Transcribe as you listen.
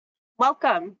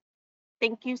Welcome.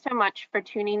 Thank you so much for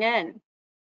tuning in.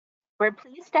 We're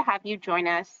pleased to have you join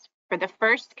us for the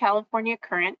first California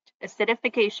Current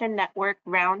Acidification Network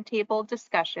Roundtable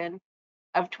discussion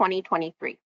of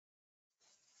 2023.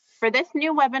 For this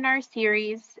new webinar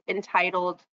series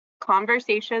entitled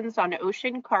Conversations on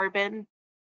Ocean Carbon,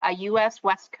 a U.S.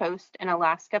 West Coast and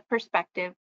Alaska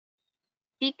Perspective,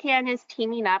 CCAN is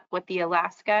teaming up with the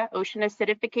Alaska Ocean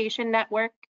Acidification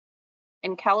Network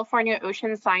and California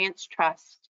Ocean Science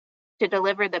Trust to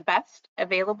deliver the best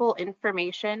available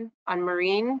information on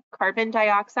marine carbon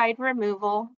dioxide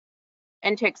removal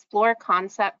and to explore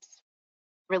concepts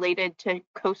related to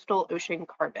coastal ocean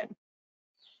carbon.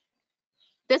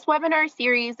 This webinar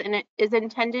series is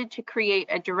intended to create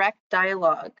a direct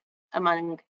dialogue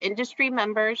among industry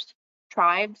members,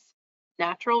 tribes,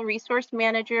 natural resource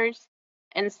managers,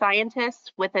 and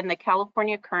scientists within the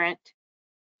California Current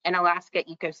and Alaska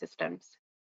ecosystems.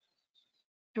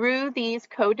 Through these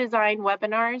co-designed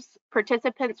webinars,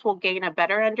 participants will gain a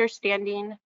better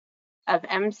understanding of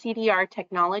mCDR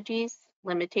technologies,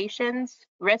 limitations,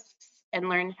 risks, and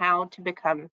learn how to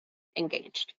become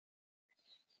engaged.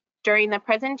 During the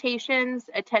presentations,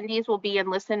 attendees will be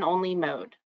in listen-only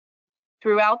mode.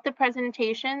 Throughout the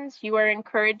presentations, you are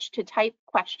encouraged to type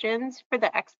questions for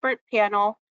the expert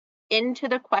panel into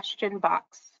the question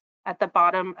box at the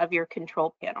bottom of your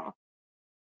control panel.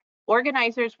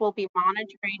 Organizers will be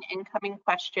monitoring incoming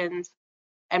questions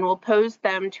and will pose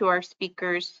them to our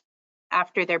speakers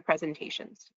after their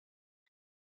presentations.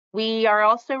 We are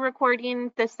also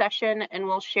recording this session and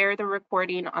will share the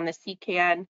recording on the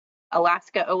CCAN,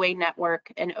 Alaska OA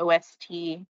Network, and OST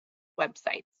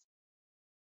websites.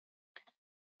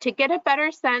 To get a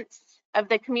better sense of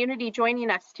the community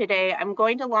joining us today, I'm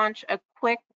going to launch a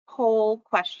quick poll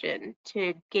question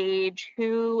to gauge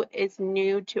who is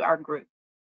new to our group.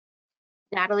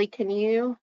 Natalie, can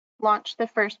you launch the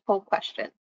first poll question?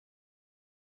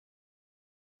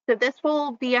 So this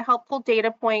will be a helpful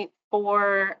data point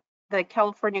for the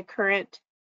California Current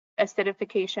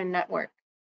Acidification Network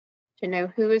to know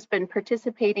who has been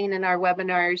participating in our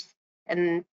webinars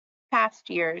in past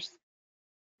years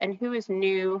and who is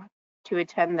new to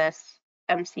attend this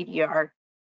mCDR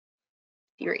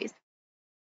series.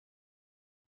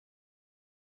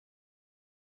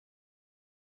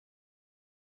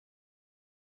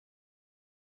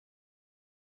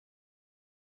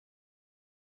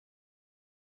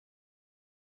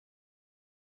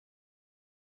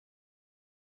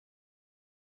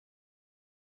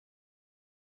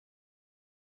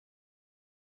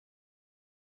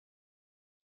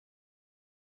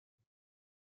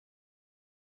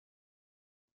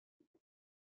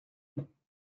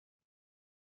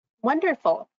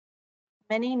 Wonderful.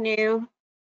 Many new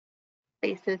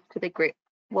faces to the group.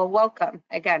 Well, welcome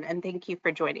again, and thank you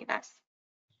for joining us.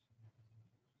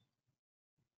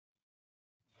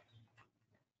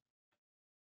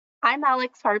 I'm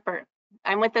Alex Harper.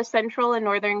 I'm with the Central and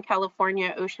Northern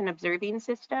California Ocean Observing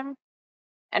System,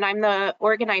 and I'm the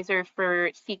organizer for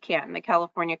CCAN, the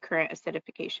California Current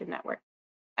Acidification Network.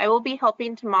 I will be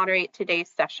helping to moderate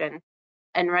today's session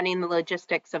and running the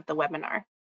logistics of the webinar.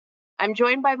 I'm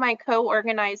joined by my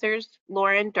co-organizers,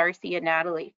 Lauren, Darcy, and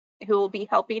Natalie, who will be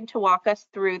helping to walk us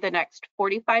through the next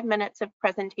 45 minutes of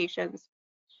presentations,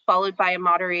 followed by a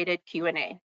moderated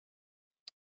Q&A.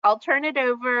 I'll turn it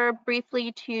over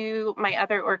briefly to my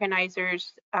other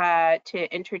organizers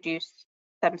to introduce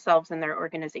themselves and their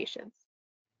organizations.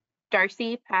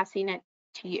 Darcy, passing it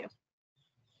to you.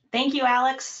 Thank you,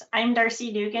 Alex. I'm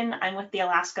Darcy Dugan. I'm with the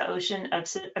Alaska Ocean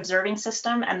Observing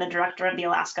System and the director of the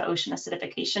Alaska Ocean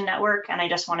Acidification Network. And I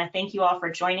just want to thank you all for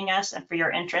joining us and for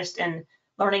your interest in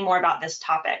learning more about this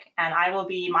topic. And I will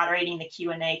be moderating the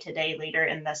Q&A today later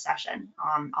in the session.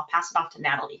 I'll pass it off to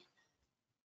Natalie.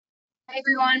 Hi,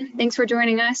 everyone. Thanks for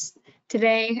joining us.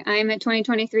 Today, I'm a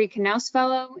 2023 Knaus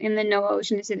Fellow in the NOAA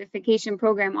Ocean Acidification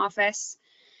Program Office.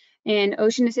 And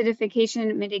ocean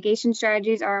acidification mitigation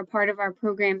strategies are a part of our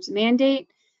program's mandate.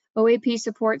 OAP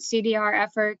supports CDR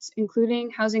efforts,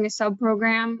 including housing a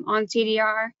sub-program on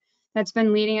CDR that's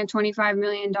been leading a $25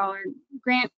 million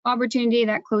grant opportunity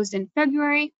that closed in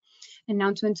February.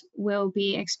 Announcements will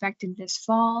be expected this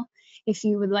fall. If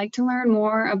you would like to learn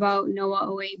more about NOAA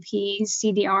OAP's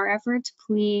CDR efforts,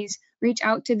 please reach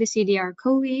out to the CDR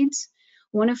co-leads,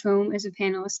 one of whom is a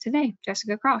panelist today,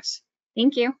 Jessica Cross.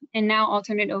 Thank you. And now I'll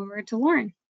turn it over to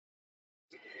Lauren.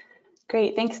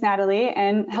 Great, thanks Natalie,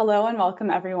 and hello and welcome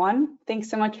everyone. Thanks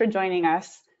so much for joining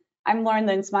us. I'm Lauren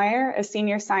Linsmeyer, a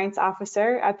Senior Science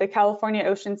Officer at the California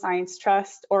Ocean Science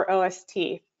Trust, or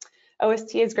OST.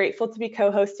 OST is grateful to be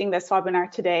co-hosting this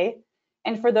webinar today.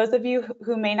 And for those of you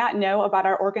who may not know about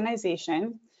our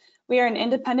organization, We are an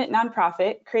independent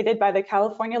nonprofit created by the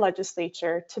California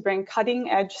legislature to bring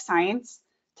cutting-edge science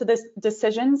to the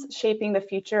decisions shaping the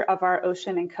future of our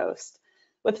ocean and coast.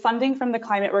 With funding from the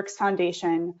ClimateWorks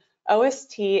Foundation,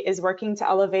 OST is working to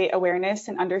elevate awareness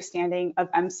and understanding of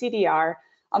mCDR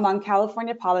among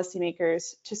California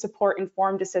policymakers to support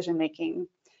informed decision-making.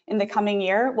 In the coming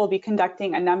year, we'll be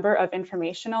conducting a number of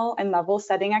informational and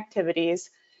level-setting activities,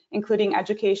 including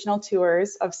educational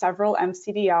tours of several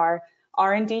mCDR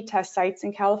R&D test sites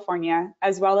in California,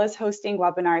 as well as hosting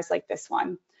webinars like this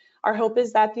one. Our hope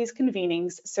is that these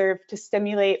convenings serve to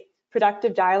stimulate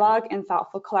productive dialogue and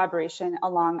thoughtful collaboration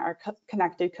along our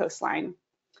connected coastline.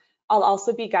 I'll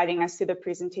also be guiding us through the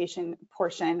presentation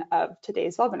portion of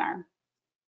today's webinar.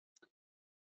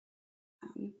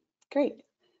 Great.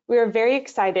 We are very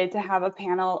excited to have a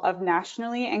panel of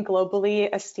nationally and globally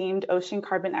esteemed ocean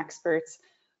carbon experts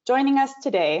joining us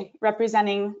today,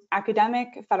 representing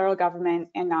academic, federal government,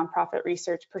 and nonprofit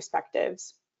research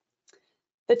perspectives.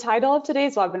 The title of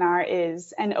today's webinar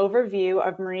is An Overview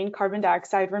of Marine Carbon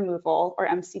Dioxide Removal, or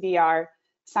mCDR,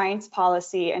 Science,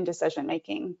 Policy, and Decision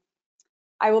Making.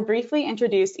 I will briefly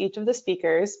introduce each of the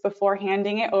speakers before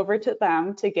handing it over to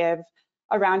them to give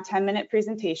around 10-minute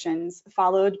presentations,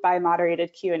 followed by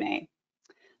moderated Q&A.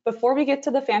 Before we get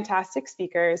to the fantastic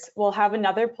speakers, we'll have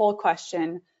another poll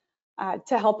question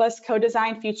to help us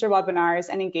co-design future webinars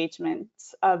and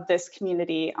engagements of this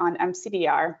community on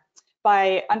mCDR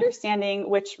by understanding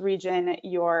which region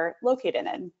you're located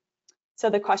in.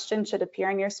 So the question should appear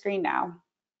on your screen now.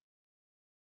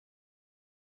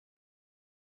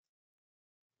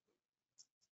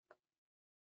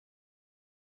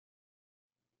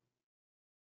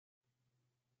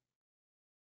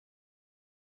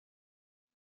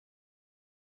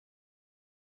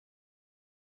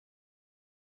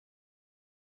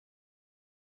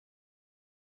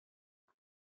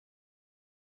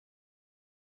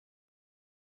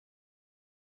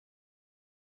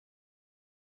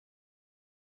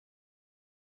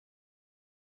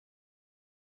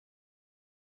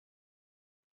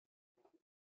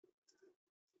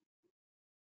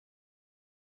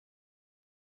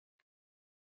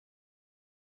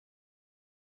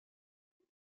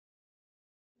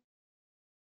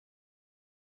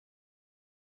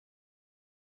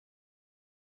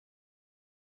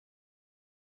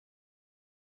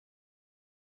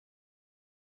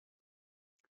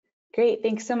 Great,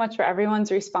 thanks so much for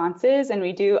everyone's responses. And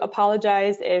we do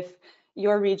apologize if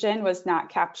your region was not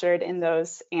captured in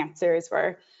those answers.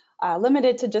 We're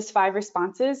limited to just 5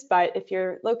 responses, but if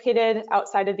you're located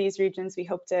outside of these regions, we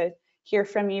hope to hear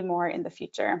from you more in the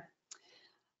future.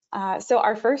 So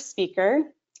our first speaker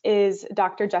is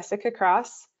Dr. Jessica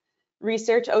Cross,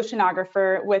 Research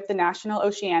Oceanographer with the National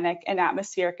Oceanic and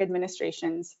Atmospheric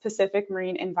Administration's Pacific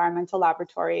Marine Environmental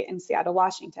Laboratory in Seattle,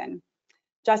 Washington.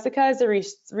 Jessica is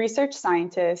a research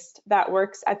scientist that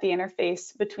works at the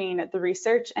interface between the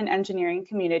research and engineering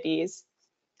communities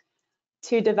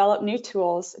to develop new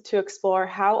tools to explore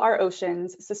how our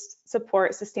oceans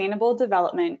support sustainable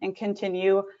development and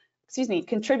contribute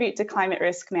to climate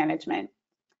risk management.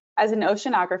 As an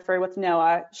oceanographer with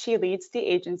NOAA, she leads the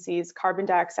agency's Carbon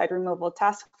Dioxide Removal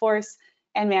Task Force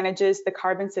and manages the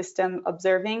carbon system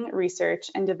observing,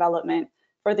 research, and development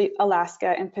for the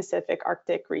Alaska and Pacific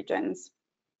Arctic regions.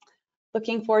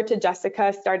 Looking forward to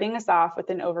Jessica starting us off with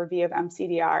an overview of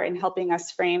mCDR and helping us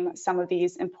frame some of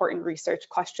these important research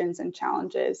questions and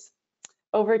challenges.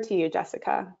 Over to you,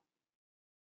 Jessica.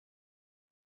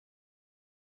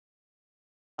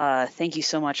 Thank you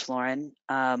so much, Lauren.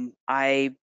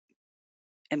 I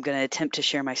am going to attempt to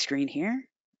share my screen here.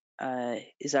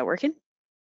 Is that working?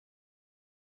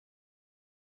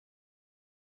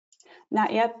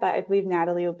 Not yet, but I believe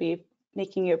Natalie will be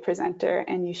making you a presenter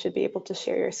and you should be able to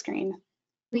share your screen.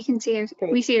 We can see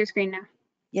we see your screen now.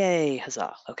 Yay,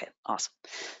 huzzah. Okay,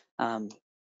 awesome.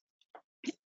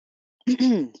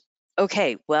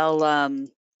 Okay, well,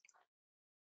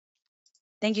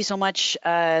 thank you so much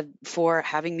for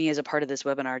having me as a part of this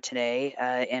webinar today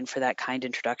and for that kind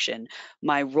introduction.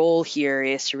 My role here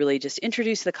is to really just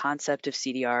introduce the concept of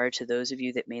CDR to those of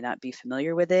you that may not be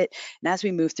familiar with it. And as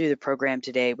we move through the program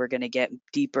today, we're going to get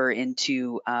deeper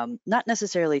into not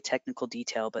necessarily technical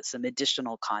detail, but some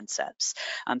additional concepts.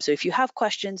 So if you have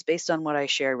questions based on what I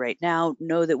share right now,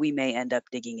 know that we may end up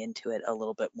digging into it a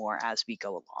little bit more as we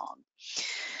go along.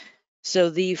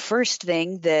 So the first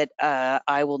thing that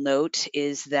I will note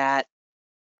is that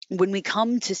when we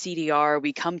come to CDR,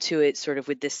 we come to it sort of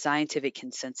with this scientific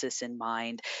consensus in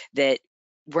mind that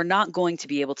we're not going to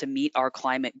be able to meet our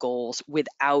climate goals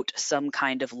without some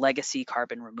kind of legacy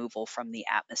carbon removal from the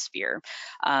atmosphere.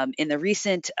 In the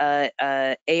recent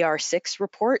AR6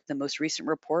 report, the most recent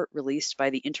report released by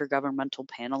the Intergovernmental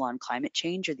Panel on Climate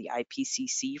Change, or the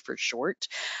IPCC for short,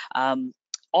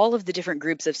 all of the different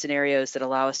groups of scenarios that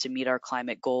allow us to meet our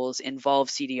climate goals involve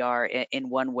CDR in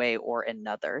one way or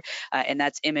another. And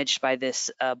that's imaged by this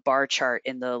bar chart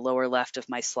in the lower left of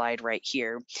my slide right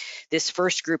here. This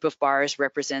first group of bars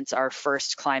represents our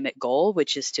first climate goal,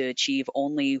 which is to achieve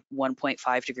only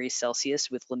 1.5 degrees Celsius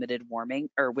with limited warming,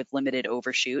 or with limited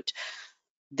overshoot.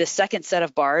 The second set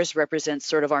of bars represents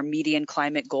sort of our median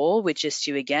climate goal, which is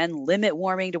to, again, limit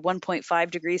warming to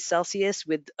 1.5 degrees Celsius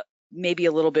with maybe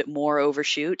a little bit more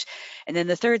overshoot. And then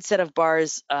the third set of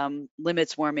bars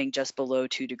limits warming just below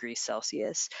 2 degrees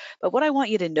Celsius. But what I want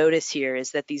you to notice here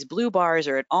is that these blue bars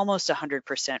are at almost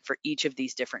 100% for each of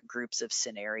these different groups of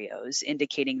scenarios,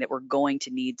 indicating that we're going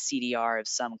to need CDR of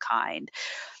some kind.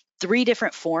 3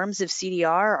 different forms of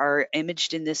CDR are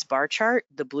imaged in this bar chart.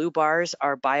 The blue bars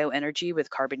are bioenergy with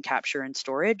carbon capture and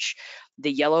storage.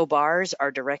 The yellow bars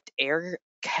are direct air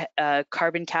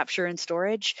carbon capture and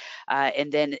storage.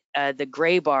 And then the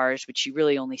gray bars, which you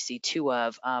really only see 2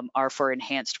 of, are for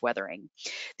enhanced weathering.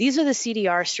 These are the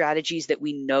CDR strategies that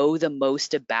we know the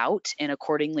most about and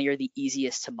accordingly are the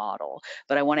easiest to model.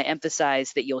 But I want to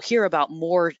emphasize that you'll hear about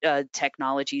more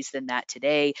technologies than that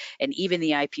today. And even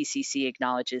the IPCC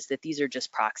acknowledges that these are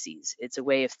just proxies. It's a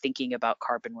way of thinking about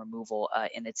carbon removal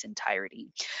in its entirety.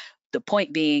 The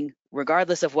point being,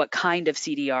 regardless of what kind of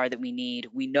CDR that we need,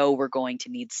 we know we're going to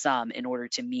need some in order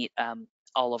to meet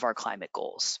all of our climate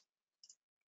goals.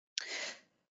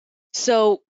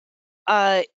 So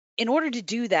in order to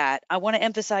do that, I want to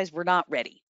emphasize we're not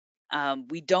ready.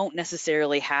 We don't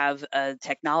necessarily have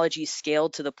technology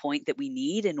scaled to the point that we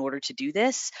need in order to do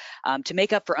this. To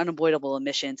make up for unavoidable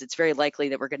emissions, it's very likely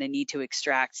that we're going to need to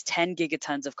extract 10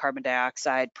 gigatons of carbon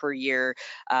dioxide per year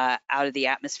out of the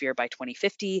atmosphere by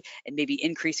 2050, and maybe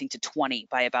increasing to 20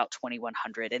 by about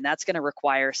 2100. And that's going to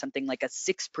require something like a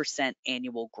 6%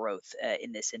 annual growth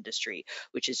in this industry,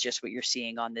 which is just what you're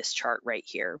seeing on this chart right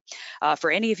here.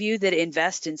 For any of you that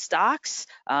invest in stocks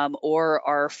or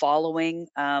are following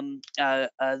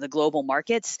the global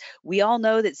markets, we all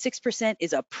know that 6%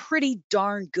 is a pretty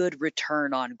darn good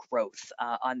return on growth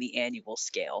on the annual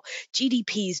scale.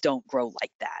 GDPs don't grow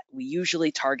like that. We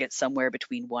usually target somewhere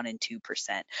between 1% and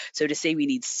 2%. So to say we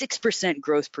need 6%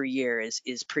 growth per year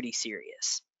is pretty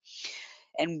serious.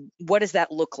 And what does that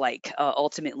look like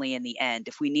ultimately in the end?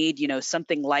 If we need,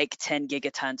 something like 10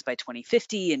 gigatons by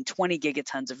 2050 and 20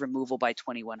 gigatons of removal by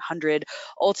 2100,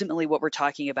 ultimately what we're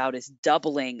talking about is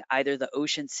doubling either the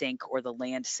ocean sink or the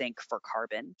land sink for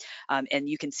carbon. And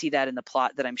you can see that in the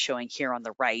plot that I'm showing here on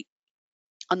the right.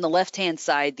 On the left-hand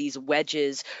side, these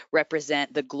wedges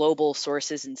represent the global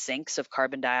sources and sinks of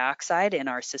carbon dioxide in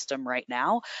our system right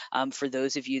now. For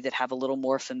those of you that have a little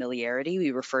more familiarity,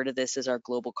 we refer to this as our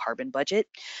global carbon budget.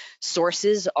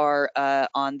 Sources are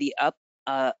on the up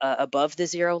above the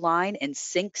 0 line, and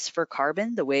sinks for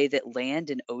carbon, the way that land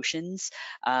and oceans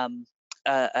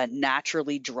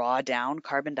naturally draw down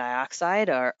carbon dioxide,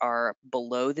 are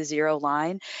below the 0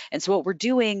 line. And so what we're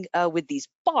doing with these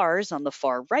bars on the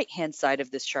far right-hand side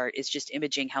of this chart is just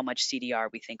imaging how much CDR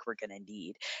we think we're going to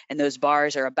need. And those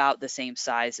bars are about the same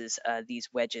size as these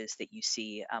wedges that you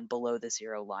see below the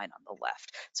 0 line on the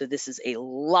left. So this is a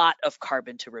lot of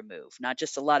carbon to remove, not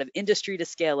just a lot of industry to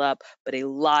scale up, but a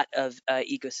lot of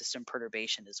ecosystem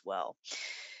perturbation as well.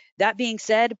 That being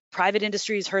said, private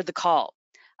industry has heard the call.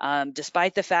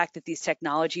 Despite the fact that these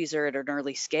technologies are at an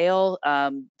early scale,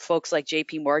 folks like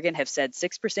JP Morgan have said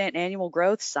 6% annual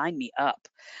growth, sign me up.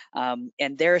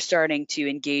 And they're starting to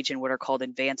engage in what are called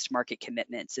advanced market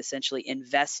commitments, essentially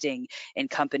investing in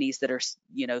companies that are,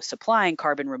 supplying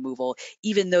carbon removal,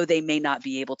 even though they may not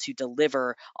be able to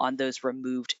deliver on those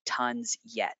removed tons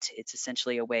yet. It's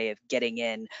essentially a way of getting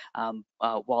in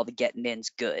while the getting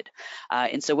in's good.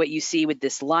 And so what you see with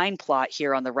this line plot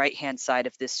here on the right-hand side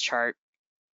of this chart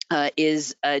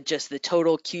is just the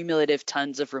total cumulative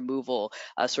tons of removal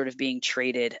sort of being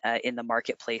traded in the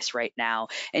marketplace right now.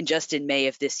 And just in May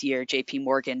of this year, JP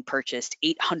Morgan purchased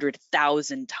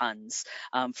 800,000 tons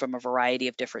from a variety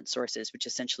of different sources, which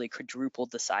essentially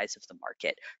quadrupled the size of the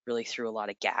market, really threw a lot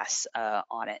of gas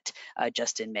on it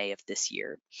just in May of this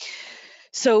year.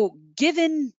 So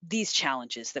given these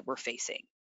challenges that we're facing,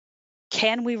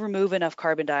 can we remove enough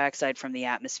carbon dioxide from the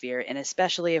atmosphere? And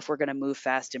especially if we're going to move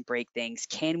fast and break things,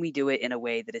 can we do it in a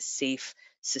way that is safe,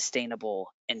 sustainable,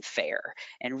 and fair?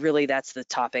 And really, that's the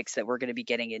topics that we're going to be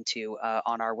getting into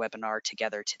on our webinar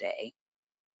together today.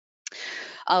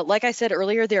 Like I said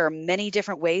earlier, there are many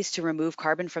different ways to remove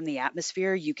carbon from the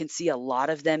atmosphere. You can see a lot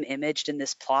of them imaged in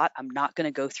this plot. I'm not going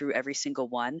to go through every single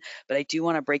one, but I do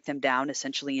want to break them down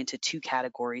essentially into two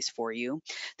categories for you.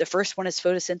 The first one is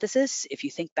photosynthesis. If you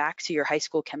think back to your high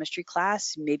school chemistry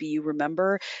class, maybe you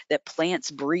remember that plants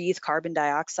breathe carbon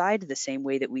dioxide the same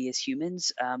way that we as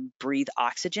humans breathe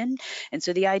oxygen. And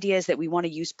so the idea is that we want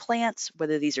to use plants,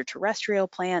 whether these are terrestrial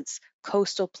plants,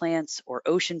 coastal plants, or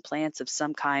ocean plants of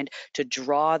some kind, to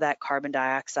draw that carbon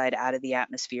dioxide out of the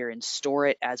atmosphere and store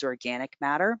it as organic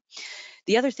matter.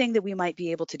 The other thing that we might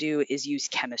be able to do is use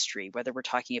chemistry, whether we're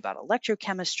talking about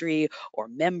electrochemistry or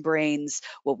membranes.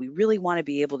 What we really want to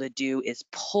be able to do is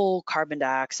pull carbon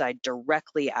dioxide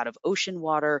directly out of ocean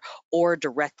water or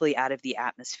directly out of the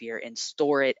atmosphere and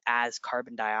store it as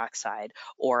carbon dioxide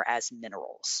or as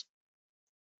minerals.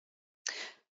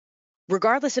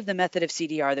 Regardless of the method of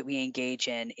CDR that we engage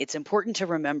in, it's important to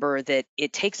remember that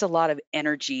it takes a lot of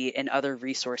energy and other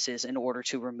resources in order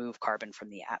to remove carbon from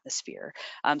the atmosphere.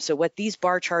 So what these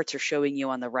bar charts are showing you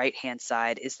on the right-hand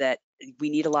side is that we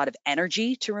need a lot of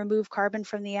energy to remove carbon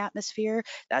from the atmosphere.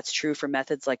 That's true for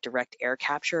methods like direct air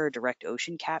capture or direct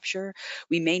ocean capture.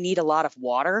 We may need a lot of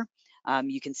water.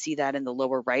 You can see that in the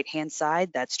lower right-hand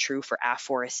side. That's true for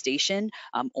afforestation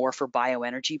or for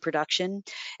bioenergy production.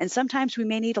 And sometimes we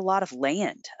may need a lot of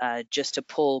land just to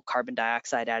pull carbon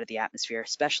dioxide out of the atmosphere,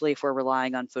 especially if we're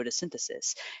relying on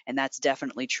photosynthesis. And that's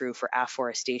definitely true for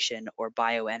afforestation or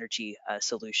bioenergy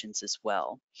solutions as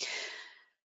well.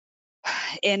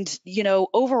 And, you know,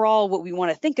 overall, what we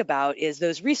want to think about is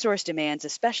those resource demands,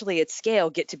 especially at scale,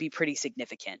 get to be pretty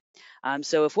significant.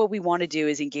 So if what we want to do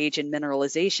is engage in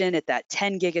mineralization at that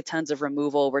 10 gigatons of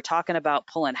removal, we're talking about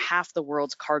pulling half the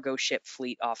world's cargo ship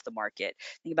fleet off the market.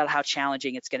 Think about how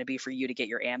challenging it's going to be for you to get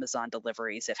your Amazon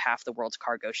deliveries if half the world's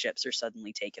cargo ships are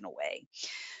suddenly taken away.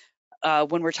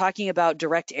 When we're talking about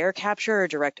direct air capture or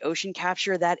direct ocean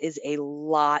capture, that is a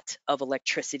lot of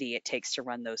electricity it takes to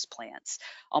run those plants.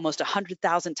 Almost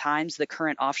 100,000 times the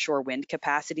current offshore wind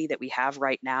capacity that we have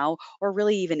right now, or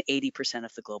really even 80%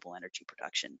 of the global energy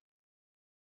production.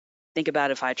 Think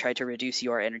about if I tried to reduce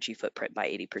your energy footprint by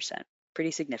 80%.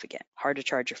 Pretty significant, hard to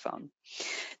charge your phone.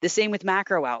 The same with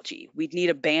macroalgae. We'd need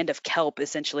a band of kelp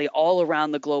essentially all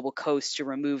around the global coast to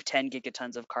remove 10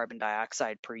 gigatons of carbon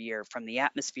dioxide per year from the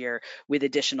atmosphere with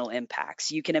additional impacts.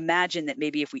 You can imagine that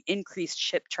maybe if we increased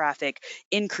ship traffic,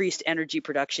 increased energy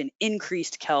production,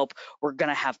 increased kelp, we're going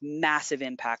to have massive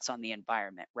impacts on the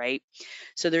environment, right?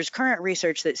 So there's current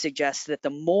research that suggests that the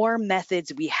more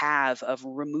methods we have of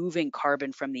removing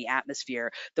carbon from the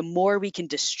atmosphere, the more we can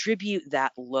distribute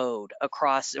that load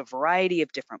across a variety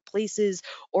of different places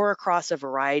or across a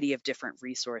variety of different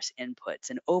resource inputs.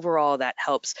 And overall, that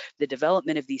helps the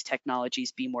development of these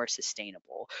technologies be more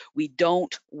sustainable. We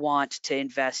don't want to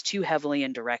invest too heavily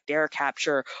in direct air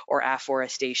capture or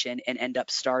afforestation and end up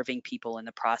starving people in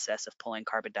the process of pulling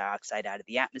carbon dioxide out of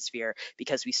the atmosphere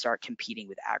because we start competing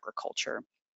with agriculture.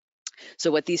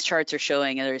 So what these charts are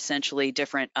showing are essentially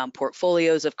different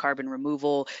portfolios of carbon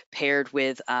removal paired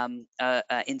with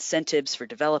incentives for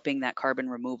developing that carbon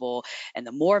removal. And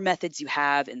the more methods you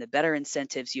have and the better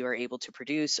incentives you are able to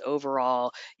produce,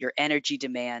 overall, your energy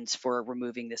demands for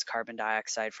removing this carbon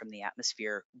dioxide from the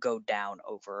atmosphere go down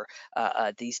over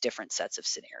these different sets of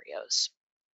scenarios.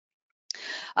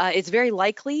 It's very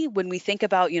likely when we think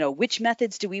about, which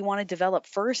methods do we want to develop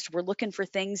first, we're looking for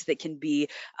things that can be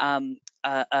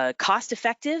cost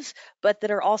effective, but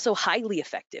that are also highly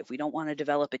effective. We don't want to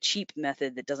develop a cheap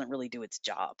method that doesn't really do its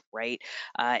job, right?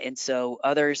 And so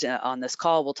others on this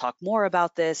call will talk more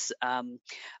about this,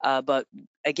 but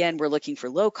again, we're looking for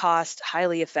low cost,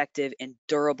 highly effective, and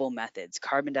durable methods,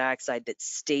 carbon dioxide that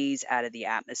stays out of the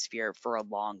atmosphere for a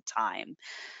long time.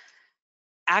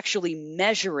 Actually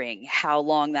measuring how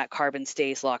long that carbon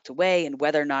stays locked away and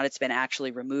whether or not it's been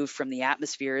actually removed from the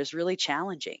atmosphere is really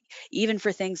challenging. Even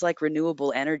for things like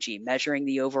renewable energy, measuring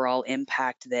the overall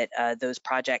impact that those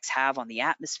projects have on the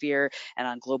atmosphere and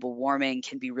on global warming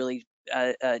can be really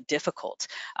difficult.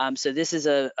 So this is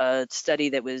a study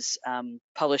that was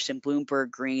published in Bloomberg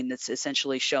Green that's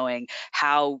essentially showing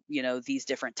how these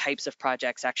different types of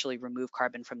projects actually remove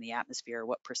carbon from the atmosphere,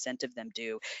 what percent of them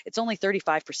do. It's only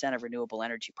 35% of renewable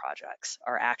energy projects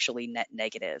are actually net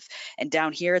negative. And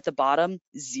down here at the bottom,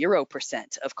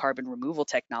 0% of carbon removal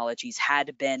technologies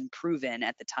had been proven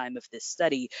at the time of this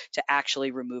study to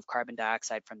actually remove carbon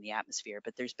dioxide from the atmosphere.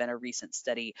 But there's been a recent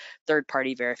study,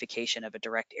 third-party verification of a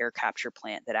direct air capture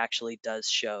plant that actually does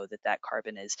show that that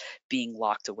carbon is being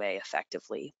locked away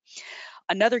effectively.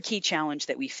 Another key challenge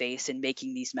that we face in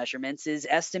making these measurements is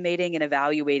estimating and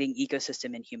evaluating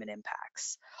ecosystem and human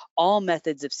impacts. All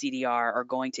methods of CDR are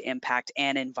going to impact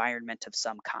an environment of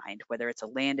some kind, whether it's a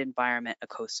land environment, a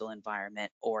coastal environment,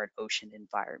 or an ocean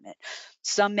environment.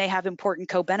 Some may have important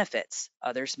co-benefits,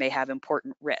 others may have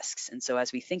important risks. And so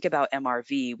as we think about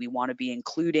MRV, we want to be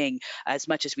including as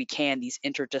much as we can these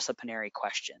interdisciplinary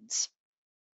questions.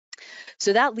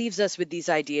 So that leaves us with these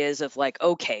ideas of like,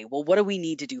 okay, well, what do we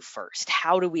need to do first?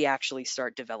 How do we actually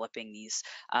start developing these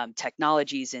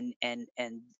technologies and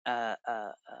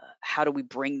how do we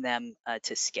bring them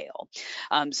to scale?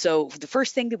 So the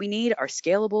first thing that we need are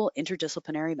scalable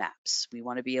interdisciplinary maps. We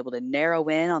want to be able to narrow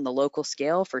in on the local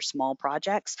scale for small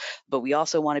projects, but we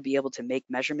also want to be able to make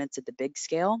measurements at the big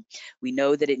scale. We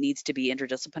know that it needs to be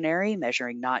interdisciplinary,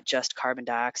 measuring not just carbon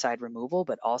dioxide removal,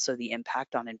 but also the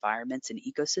impact on environments and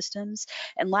ecosystems.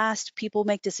 And last, people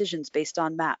make decisions based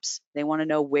on maps. They want to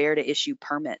know where to issue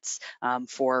permits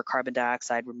for carbon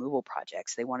dioxide removal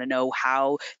projects. They want to know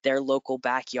how their local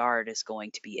backyard is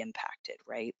going to be impacted,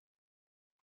 right?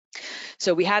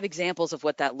 So we have examples of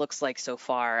what that looks like so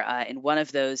far, and one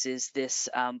of those is this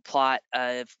plot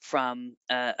from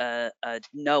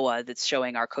NOAA that's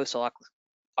showing our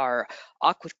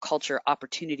aquaculture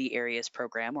opportunity areas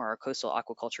program, or our coastal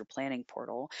aquaculture planning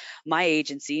portal. My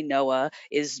agency, NOAA,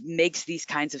 makes these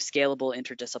kinds of scalable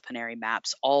interdisciplinary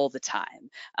maps all the time.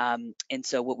 And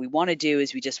so what we want to do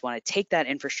is we just want to take that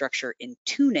infrastructure and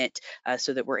tune it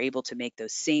so that we're able to make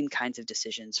those same kinds of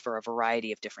decisions for a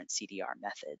variety of different CDR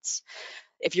methods.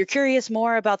 If you're curious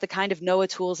more about the kind of NOAA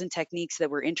tools and techniques that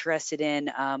we're interested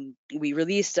in, we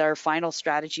released our final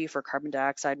strategy for carbon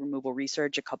dioxide removal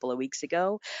research a couple of weeks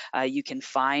ago. You can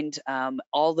find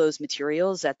all those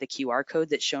materials at the QR code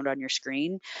that's shown on your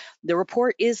screen. The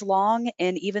report is long,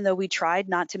 and even though we tried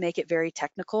not to make it very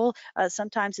technical,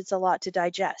 sometimes it's a lot to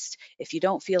digest. If you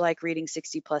don't feel like reading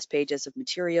 60+ pages of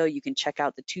material, you can check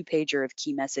out the 2-pager of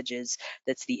key messages.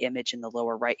 That's the image in the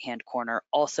lower right-hand corner,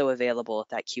 also available at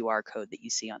that QR code that you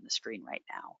see on the screen right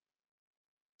now.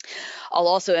 I'll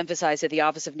also emphasize that the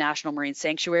Office of National Marine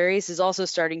Sanctuaries is also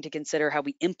starting to consider how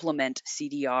we implement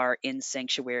CDR in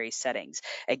sanctuary settings.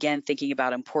 Again, thinking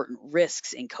about important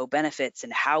risks and co-benefits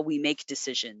and how we make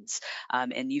decisions.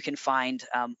 And you can find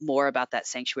more about that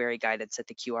sanctuary guidance at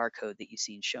the QR code that you've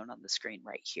seen shown on the screen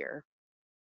right here.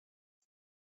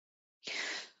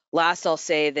 Last, I'll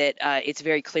say that it's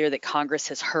very clear that Congress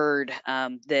has heard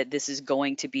that this is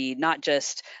going to be not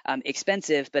just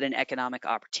expensive, but an economic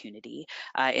opportunity.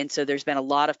 And so there's been a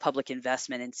lot of public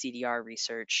investment in CDR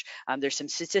research. There's some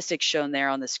statistics shown there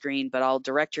on the screen, but I'll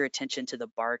direct your attention to the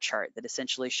bar chart that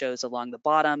essentially shows along the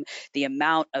bottom the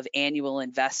amount of annual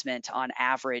investment on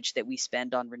average that we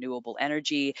spend on renewable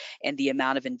energy and the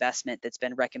amount of investment that's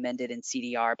been recommended in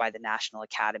CDR by the national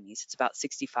academies. It's about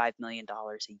 $65 million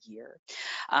a year.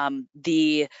 That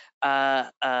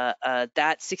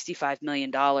 $65 million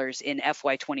in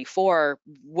FY24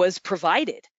 was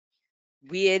provided.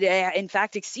 We had, in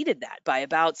fact, exceeded that by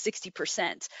about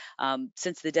 60%.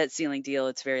 Since the debt ceiling deal,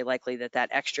 it's very likely that that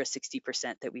extra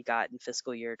 60% that we got in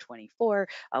fiscal year 24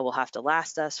 will have to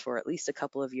last us for at least a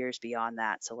couple of years beyond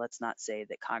that. So let's not say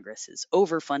that Congress is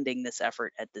overfunding this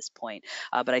effort at this point,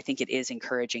 but I think it is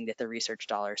encouraging that the research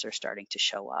dollars are starting to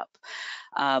show up.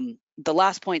 The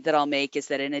last point that I'll make is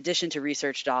that in addition to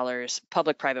research dollars,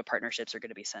 public-private partnerships are going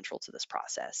to be central to this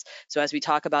process. So as we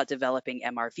talk about developing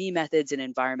MRV methods and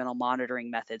environmental monitoring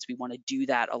methods, we want to do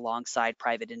that alongside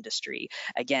private industry.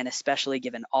 Again, especially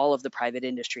given all of the private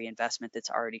industry investment that's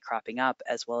already cropping up,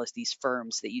 as well as these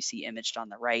firms that you see imaged on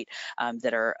the right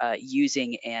that are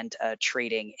using and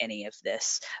trading any of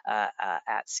this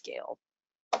at scale.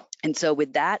 And so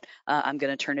with that, I'm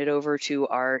going to turn it over to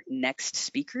our next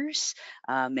speakers,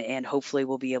 and hopefully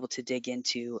we'll be able to dig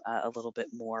into a little bit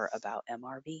more about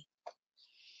MRV.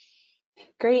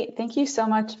 Great, thank you so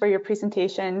much for your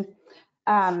presentation,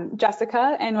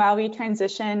 Jessica. And while we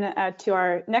transition to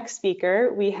our next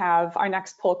speaker, we have our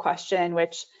next poll question,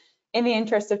 which in the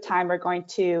interest of time, we're going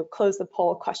to close the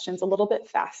poll questions a little bit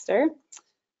faster.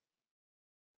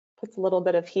 Puts a little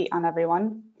bit of heat on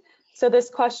everyone. So this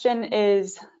question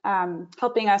is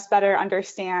helping us better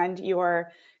understand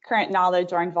your current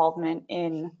knowledge or involvement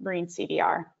in marine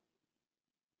CDR.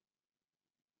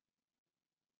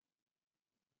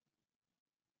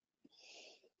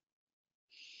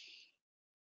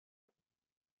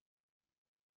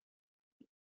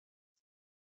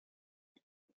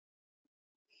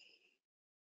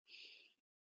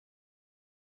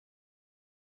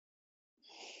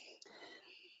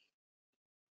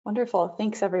 Wonderful,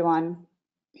 thanks everyone.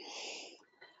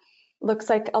 Looks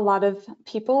like a lot of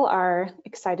people are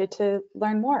excited to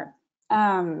learn more.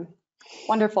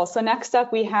 Wonderful. So next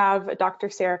up, we have Dr.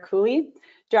 Sarah Cooley,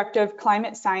 Director of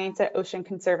Climate Science at Ocean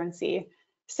Conservancy.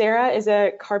 Sarah is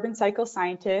a carbon cycle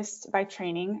scientist by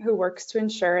training who works to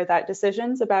ensure that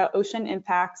decisions about ocean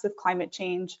impacts of climate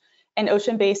change and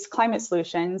ocean-based climate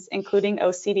solutions, including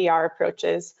OCDR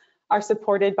approaches, are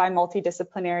supported by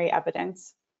multidisciplinary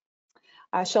evidence.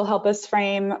 She'll help us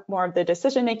frame more of the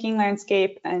decision-making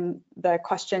landscape and the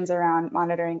questions around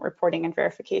monitoring, reporting, and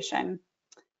verification.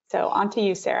 So on to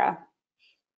you, Sarah.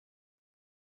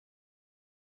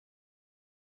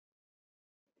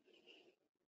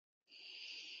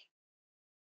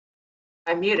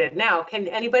 I'm muted now. Can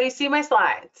anybody see my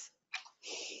slides?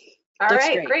 All Looks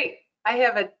right, great. I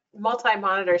have a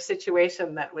multi-monitor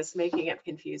situation that was making it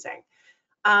confusing.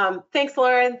 Thanks,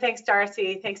 Lauren. Thanks,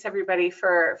 Darcy. Thanks, everybody,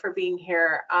 for being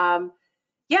here.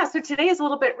 Yeah, so today is a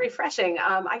little bit refreshing.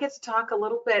 I get to talk a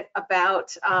little bit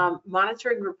about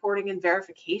monitoring, reporting, and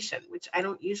verification, which I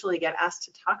don't usually get asked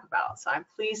to talk about. So I'm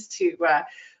pleased to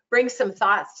bring some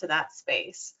thoughts to that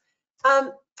space.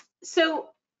 So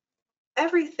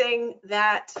everything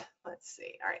that, let's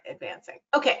see, all right, advancing.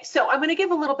 Okay, so I'm going to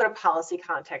give a little bit of policy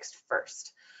context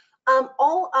first.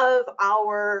 All of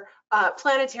our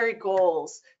planetary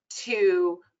goals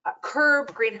to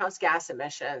curb greenhouse gas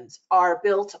emissions are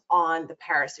built on the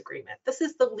Paris Agreement. This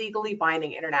is the legally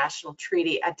binding international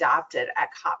treaty adopted at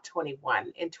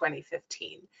COP21 in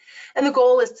 2015. And the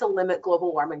goal is to limit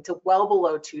global warming to well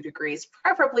below 2 degrees,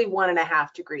 preferably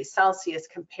 1.5 degrees Celsius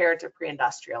compared to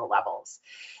pre-industrial levels.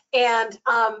 And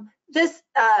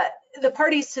the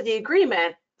parties to the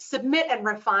agreement submit and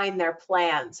refine their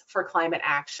plans for climate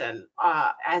action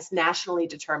as nationally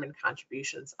determined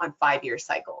contributions on 5-year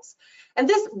cycles. And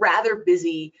this rather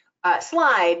busy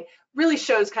slide really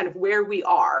shows kind of where we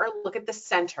are. Look at the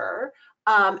center,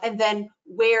 and then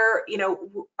where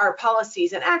our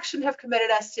policies and action have committed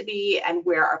us to be, and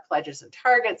where our pledges and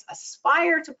targets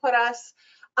aspire to put us.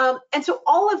 And so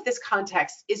all of this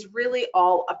context is really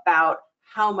all about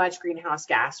how much greenhouse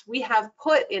gas we have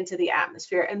put into the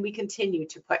atmosphere and we continue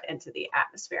to put into the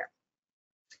atmosphere.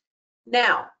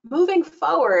 Now, moving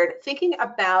forward, thinking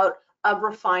about a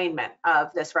refinement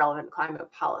of this relevant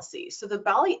climate policy. So the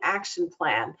Bali Action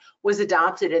Plan was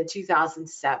adopted in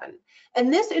 2007,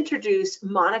 and this introduced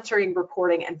monitoring,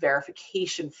 reporting, and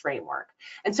verification framework.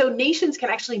 And so nations can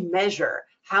actually measure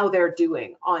how they're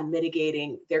doing on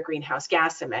mitigating their greenhouse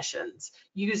gas emissions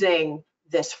using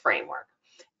this framework.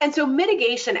 And so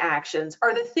mitigation actions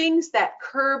are the things that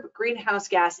curb greenhouse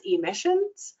gas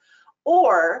emissions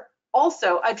or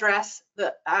also address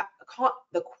the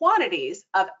quantities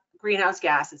of greenhouse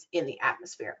gases in the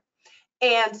atmosphere.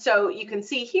 And so you can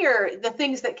see here, the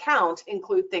things that count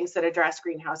include things that address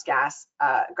greenhouse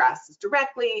gases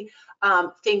directly,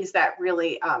 things that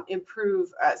really improve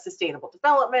sustainable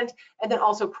development, and then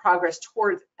also progress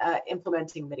towards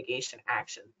implementing mitigation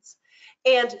actions.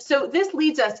 And so this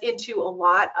leads us into a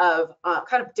lot of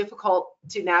kind of difficult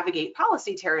to navigate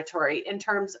policy territory in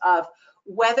terms of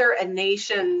whether a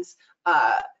nation's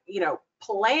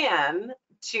plan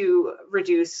to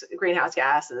reduce greenhouse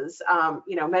gases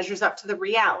measures up to the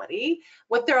reality,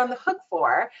 what they're on the hook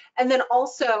for, and then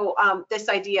also this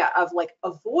idea of like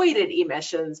avoided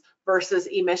emissions versus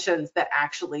emissions that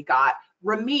actually got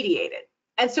remediated.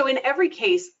 And so in every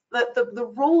case,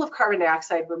 the role of carbon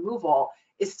dioxide removal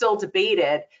is still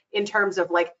debated in terms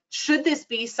of like, should this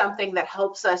be something that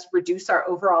helps us reduce our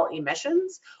overall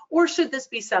emissions, or should this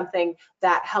be something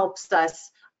that helps us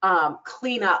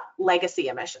clean up legacy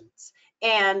emissions?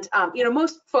 And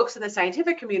most folks in the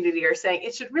scientific community are saying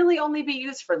it should really only be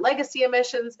used for legacy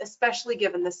emissions, especially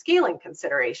given the scaling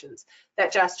considerations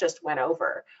that Jess just went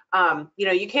over.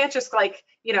 You can't just like,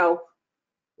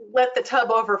 let the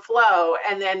tub overflow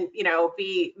and then,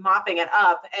 be mopping it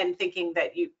up and thinking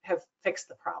that you have fixed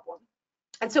the problem.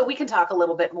 And so we can talk a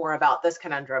little bit more about this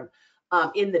conundrum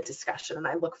in the discussion, and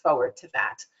I look forward to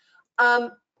that.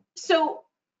 So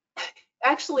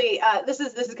actually, this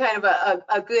is kind of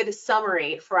a good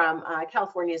summary from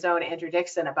California's own Andrew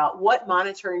Dixon about what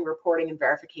monitoring, reporting, and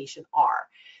verification are.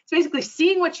 It's basically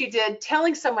seeing what you did,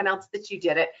 telling someone else that you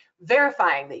did it,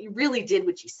 verifying that you really did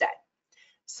what you said.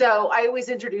 So I always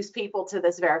introduce people to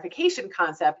this verification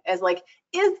concept as like,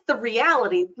 is the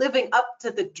reality living up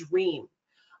to the dream?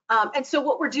 And so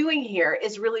what we're doing here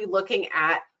is really looking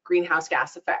at greenhouse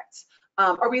gas effects.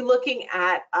 Are we looking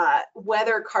at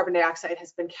whether carbon dioxide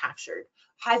has been captured?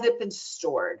 Has it been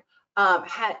stored?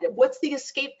 What's the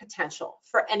escape potential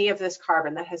for any of this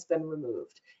carbon that has been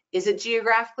removed? Is it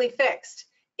geographically fixed?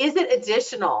 Is it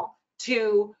additional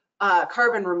to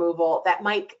carbon removal that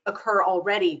might occur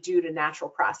already due to natural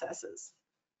processes?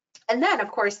 And then,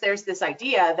 of course, there's this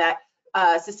idea that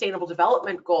Sustainable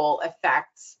Development Goal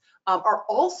effects are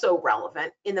also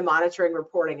relevant in the monitoring,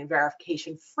 reporting, and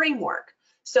verification framework.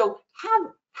 So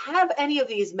have any of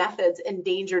these methods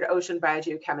endangered ocean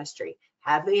biogeochemistry?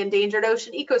 Have they endangered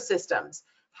ocean ecosystems?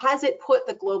 Has it put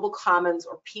the global commons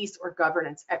or peace or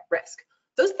governance at risk?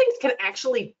 Those things can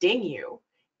actually ding you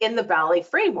in the Valley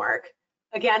framework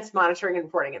against monitoring and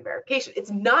reporting and verification. It's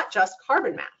not just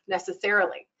carbon math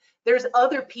necessarily. There's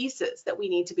other pieces that we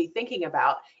need to be thinking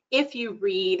about if you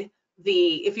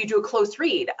do a close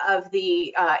read of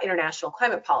the international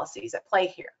climate policies at play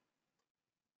here.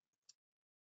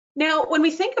 Now, when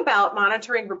we think about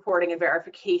monitoring, reporting, and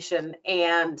verification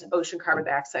and ocean carbon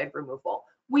dioxide removal,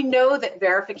 we know that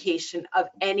verification of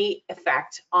any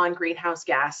effect on greenhouse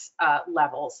gas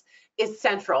levels is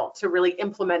central to really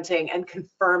implementing and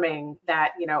confirming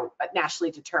that,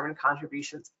 nationally determined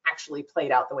contributions actually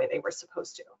played out the way they were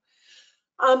supposed to.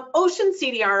 Ocean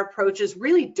CDR approaches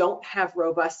really don't have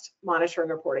robust monitoring,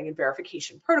 reporting, and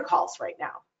verification protocols right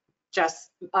now.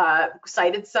 Just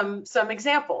cited some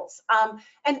examples.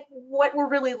 And what we're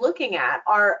really looking at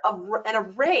are an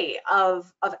array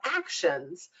of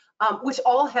actions which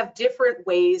all have different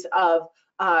ways of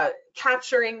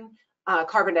capturing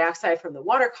carbon dioxide from the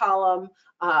water column,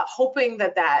 hoping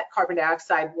that carbon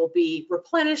dioxide will be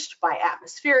replenished by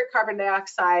atmospheric carbon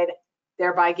dioxide,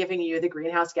 thereby giving you the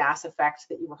greenhouse gas effect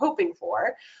that you were hoping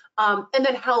for, and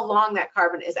then how long that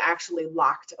carbon is actually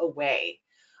locked away.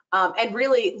 And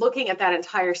really looking at that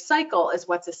entire cycle is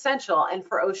what's essential. And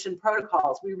for ocean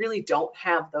protocols, we really don't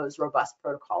have those robust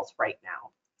protocols right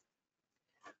now.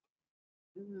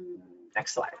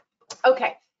 Next slide.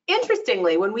 Okay,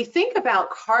 interestingly, when we think about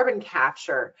carbon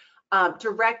capture,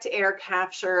 direct air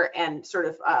capture and sort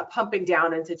of pumping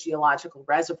down into geological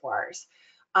reservoirs,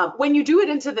 when you do it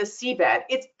into the seabed,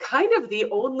 it's kind of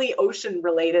the only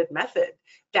ocean-related method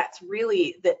that's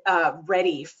really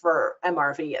ready for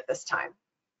MRV at this time.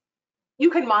 You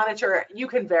can monitor, you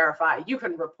can verify, you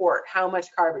can report how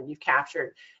much carbon you've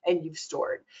captured and you've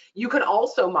stored. You can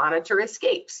also monitor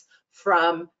escapes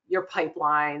from your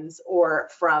pipelines or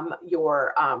from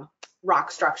your rock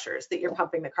structures that you're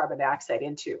pumping the carbon dioxide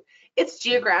into. It's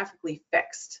geographically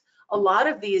fixed. A lot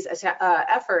of these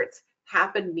efforts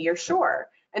happen near shore.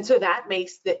 And so that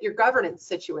makes your governance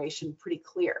situation pretty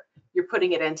clear. You're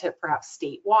putting it into perhaps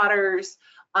state waters,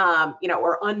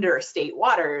 or under state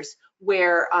waters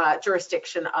where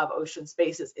jurisdiction of ocean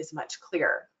spaces is much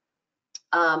clearer.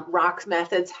 Rock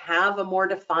methods have a more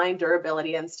defined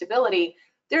durability and stability.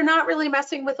 They're not really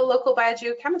messing with the local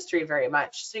biogeochemistry very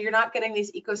much, so you're not getting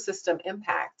these ecosystem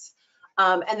impacts.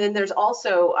 And then there's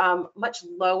also much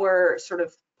lower sort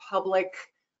of public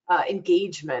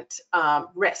engagement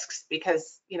risks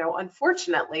because,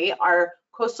 unfortunately, our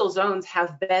coastal zones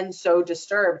have been so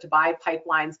disturbed by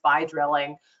pipelines, by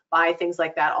drilling, by things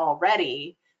like that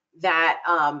already that,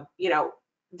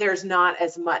 there's not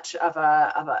as much of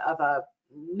a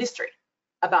mystery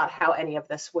about how any of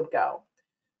this would go.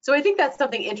 So I think that's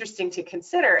something interesting to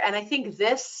consider. And I think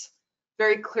this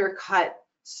very clear-cut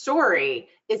story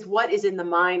is what is in the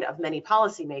mind of many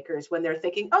policymakers when they're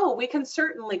thinking, oh, we can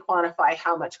certainly quantify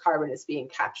how much carbon is being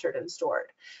captured and stored,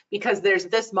 because there's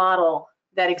this model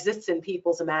that exists in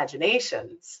people's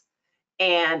imaginations,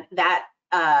 and that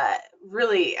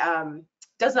really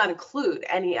does not include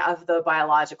any of the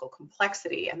biological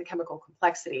complexity and the chemical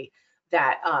complexity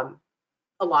that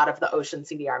a lot of the ocean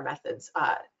CDR methods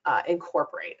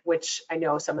incorporate, which I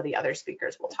know some of the other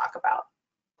speakers will talk about.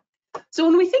 So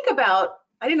when we think about,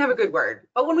 I didn't have a good word,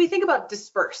 but when we think about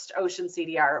dispersed ocean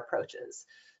CDR approaches,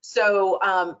 so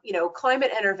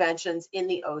climate interventions in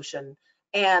the ocean,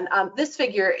 and this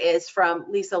figure is from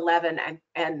Lisa Levin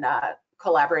and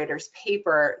collaborators'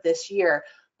 paper this year,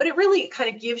 but it really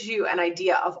kind of gives you an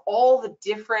idea of all the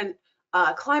different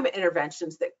climate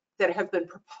interventions that have been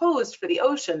proposed for the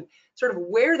ocean, sort of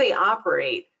where they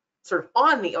operate, sort of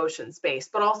on the ocean space,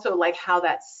 but also like how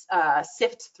that's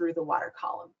sifts through the water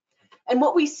column. And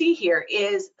what we see here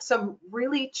is some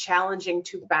really challenging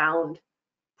to bound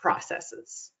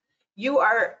processes. You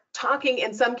are talking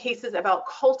in some cases about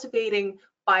cultivating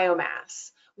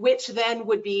biomass, which then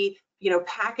would be,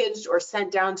 packaged or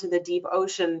sent down to the deep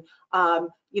ocean.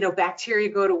 Bacteria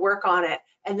go to work on it,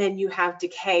 and then you have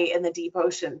decay in the deep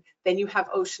ocean. Then you have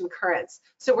ocean currents.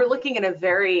 So we're looking at a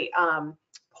very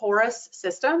porous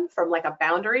system from like a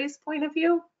boundaries point of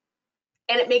view,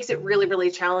 and it makes it really,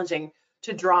 really challenging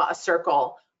to draw a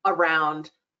circle around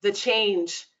the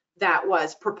change that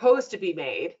was proposed to be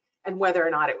made and whether or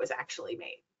not it was actually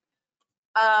made.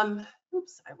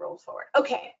 Oops, I rolled forward.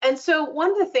 Okay, and so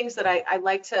one of the things that I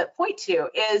like to point to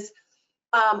is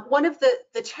one of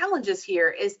the challenges here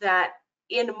is that,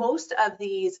 in most of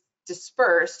these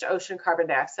dispersed ocean carbon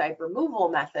dioxide removal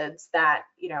methods that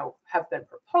have been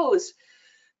proposed,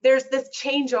 there's this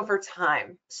change over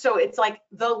time. So it's like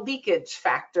the leakage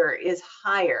factor is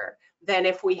higher than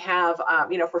if we have,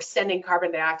 if we're sending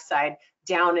carbon dioxide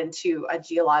down into a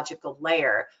geological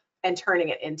layer and turning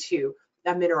it into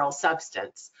a mineral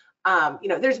substance.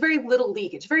 There's very little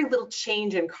leakage, very little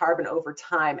change in carbon over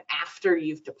time after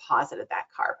you've deposited that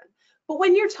carbon. But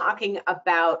when you're talking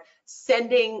about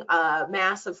sending a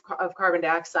mass of carbon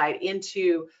dioxide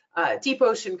into deep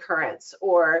ocean currents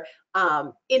or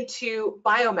into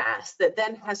biomass that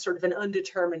then has sort of an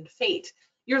undetermined fate,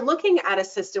 you're looking at a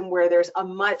system where there's a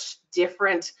much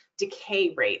different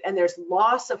decay rate and there's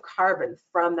loss of carbon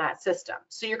from that system.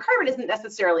 So your carbon isn't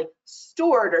necessarily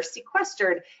stored or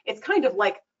sequestered, it's kind of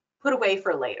like put away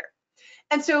for later.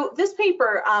 And so this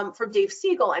paper from Dave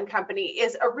Siegel and company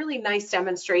is a really nice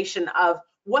demonstration of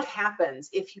what happens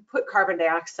if you put carbon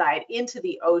dioxide into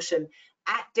the ocean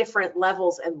at different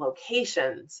levels and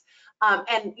locations.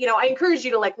 I encourage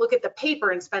you to look at the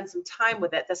paper and spend some time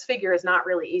with it. This figure is not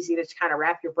really easy to kind of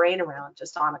wrap your brain around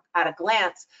just at a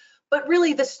glance. But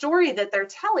really the story that they're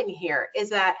telling here is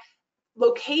that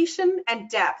location and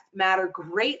depth matter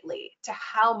greatly to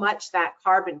how much that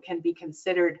carbon can be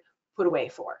considered put away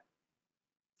for.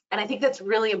 And I think that's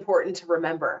really important to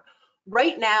remember.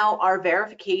 Right now, our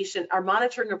verification, our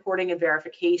monitoring, reporting, and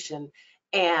verification,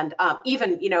 and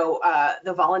even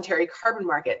the voluntary carbon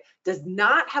market does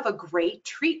not have a great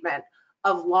treatment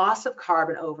of loss of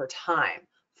carbon over time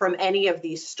from any of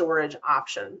these storage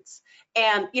options.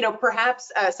 And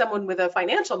perhaps someone with a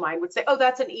financial mind would say, oh,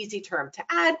 that's an easy term to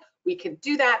add, we can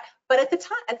do that. But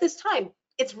at this time,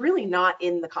 it's really not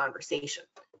in the conversation.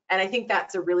 And I think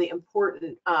that's a really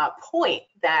important point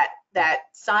that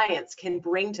science can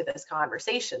bring to this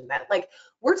conversation, that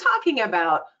we're talking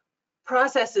about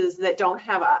processes that don't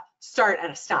have a start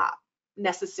and a stop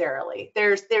necessarily.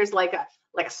 There's like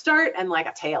a start and like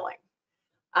a tailing.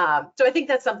 So I think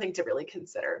that's something to really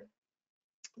consider.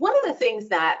 One of the things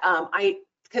that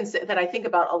I think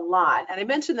about a lot, and I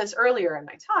mentioned this earlier in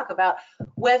my talk about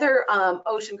whether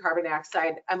ocean carbon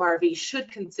dioxide MRV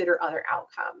should consider other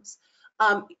outcomes.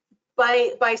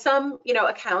 By some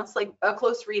accounts, like a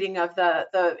close reading of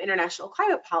the international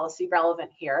climate policy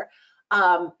relevant here,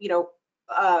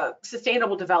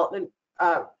 sustainable development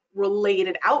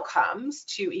related outcomes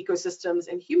to ecosystems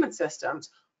and human systems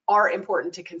are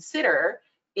important to consider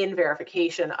in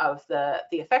verification of the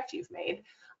effect you've made.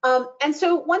 And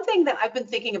so one thing that I've been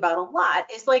thinking about a lot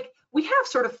is we have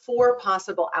sort of 4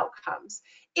 possible outcomes.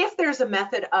 If there's a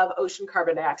method of ocean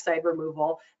carbon dioxide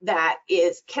removal that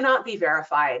cannot be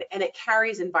verified and it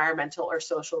carries environmental or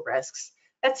social risks,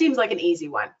 that seems like an easy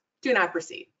one. Do not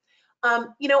proceed.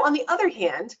 On the other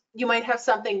hand, you might have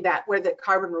something where the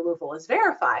carbon removal is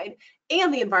verified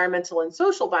and the environmental and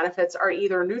social benefits are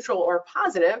either neutral or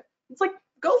positive. It's like,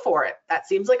 go for it. That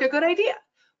seems like a good idea.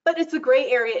 But it's a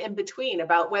gray area in between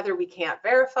about whether we can't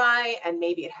verify and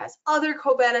maybe it has other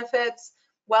co-benefits.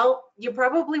 Well, you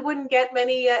probably wouldn't get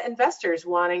many investors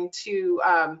wanting to,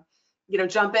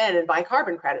 jump in and buy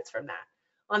carbon credits from that.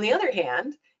 On the other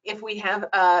hand, if we have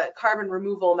a carbon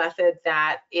removal method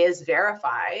that is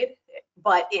verified,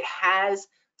 but it has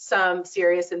some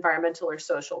serious environmental or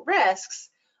social risks,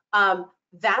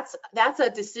 that's a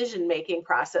decision-making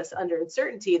process under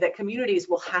uncertainty that communities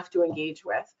will have to engage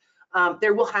with.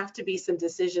 There will have to be some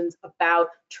decisions about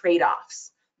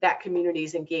trade-offs that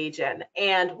communities engage in.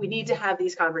 And we need to have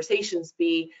these conversations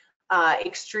be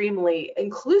extremely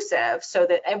inclusive so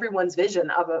that everyone's vision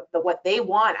of what they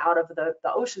want out of the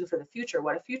ocean for the future,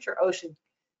 what a future ocean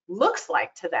looks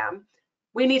like to them,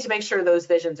 we need to make sure those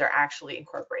visions are actually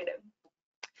incorporated.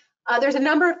 There's a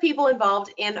number of people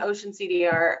involved in Ocean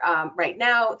CDR right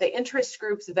now. The interest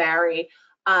groups vary.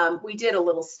 We did a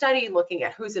little study looking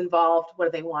at who's involved, what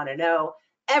do they want to know.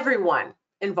 Everyone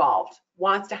involved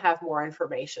wants to have more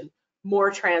information, more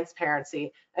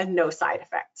transparency, and no side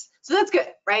effects. So that's good,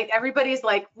 right? Everybody's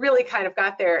really kind of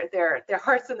got their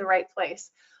hearts in the right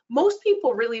place. Most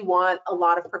people really want a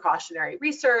lot of precautionary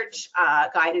research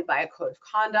guided by a code of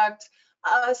conduct.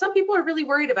 Some people are really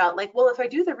worried about well, if I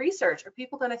do the research, are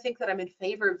people going to think that I'm in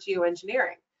favor of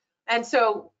geoengineering? And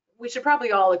so we should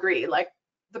probably all agree,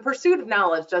 the pursuit of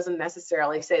knowledge doesn't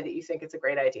necessarily say that you think it's a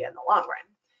great idea in the long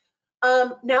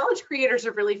run. Knowledge creators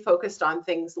are really focused on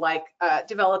things like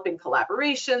developing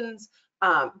collaborations,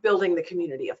 building the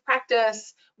community of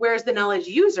practice, whereas the knowledge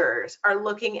users are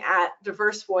looking at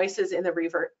diverse voices in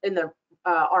the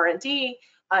R&D,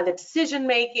 the decision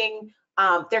making.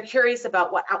 They're curious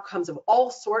about what outcomes of all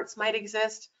sorts might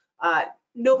exist.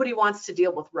 nobody wants to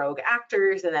deal with rogue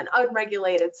actors and an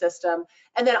unregulated system.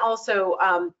 And then also,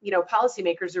 you know,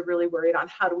 policymakers are really worried on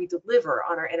how do we deliver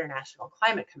on our international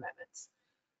climate commitments.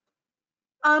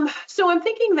 So I'm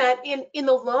thinking that in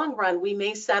the long run, we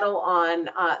may settle on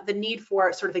the need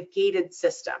for sort of a gated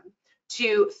system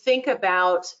to think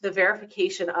about the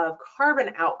verification of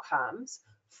carbon outcomes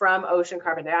from ocean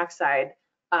carbon dioxide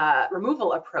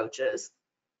removal approaches,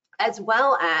 as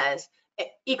well as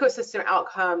ecosystem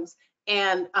outcomes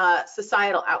and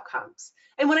societal outcomes.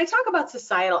 And when I talk about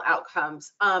societal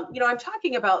outcomes, you know, I'm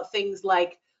talking about things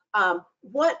like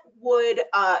what would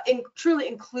truly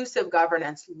inclusive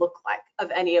governance look like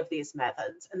of any of these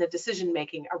methods and the decision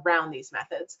making around these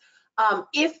methods.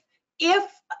 If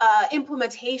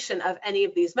implementation of any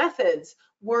of these methods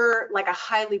were like a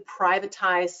highly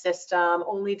privatized system,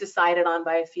 only decided on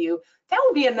by a few, that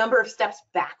would be a number of steps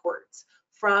backwards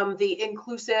from the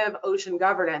inclusive ocean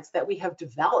governance that we have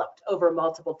developed over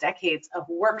multiple decades of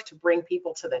work to bring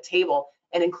people to the table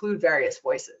and include various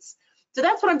voices. So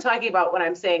that's what I'm talking about when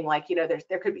I'm saying, like, you know,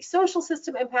 there could be social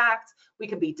system impacts. We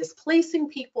could be displacing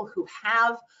people who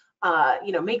have,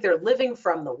 you know, make their living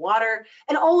from the water.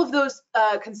 And all of those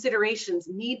considerations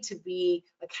need to be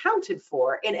accounted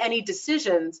for in any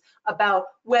decisions about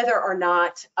whether or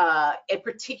not a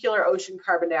particular ocean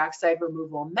carbon dioxide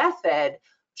removal method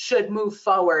should move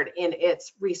forward in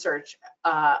its research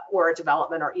or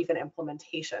development or even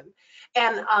implementation.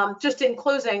 And just in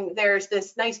closing, there's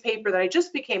this nice paper that I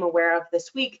just became aware of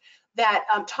this week that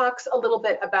talks a little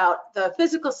bit about the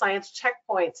physical science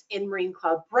checkpoints in marine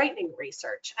cloud brightening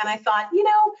research. And I thought, you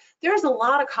know, there's a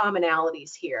lot of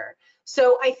commonalities here.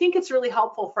 So I think it's really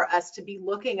helpful for us to be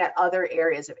looking at other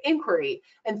areas of inquiry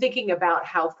and thinking about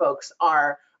how folks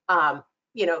are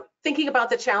you know, thinking about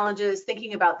the challenges,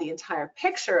 thinking about the entire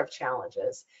picture of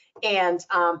challenges, and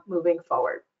moving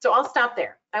forward. So I'll stop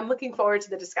there. I'm looking forward to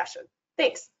the discussion.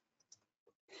 Thanks.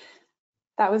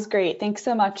 That was great. Thanks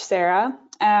so much, Sarah.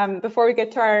 Before we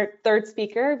get to our third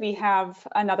speaker, we have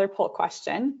another poll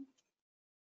question.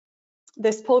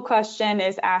 This poll question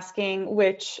is asking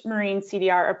which marine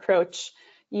CDR approach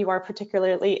you are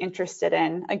particularly interested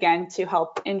in, again, to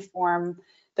help inform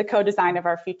the co-design of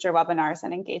our future webinars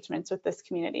and engagements with this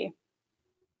community.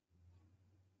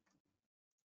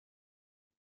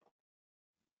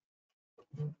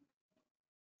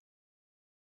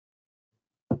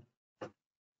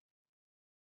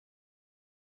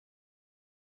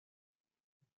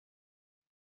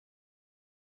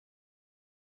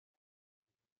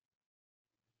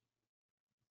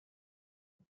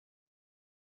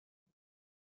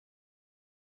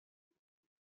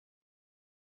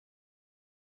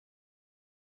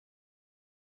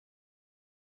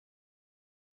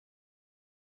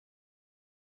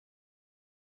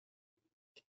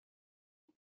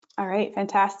 All right,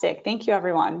 fantastic. Thank you,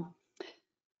 everyone.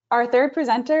 Our third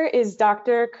presenter is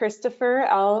Dr. Christopher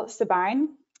L.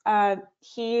 Sabine.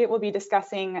 He will be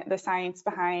discussing the science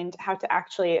behind how to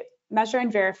actually measure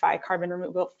and verify carbon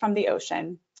removal from the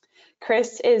ocean.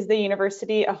 Chris is the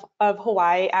University of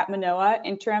Hawaii at Mānoa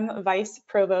interim vice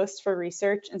provost for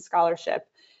research and scholarship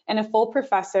and a full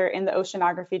professor in the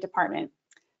oceanography department.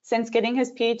 Since getting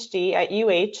his PhD at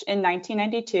UH in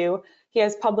 1992, he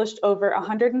has published over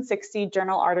 160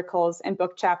 journal articles and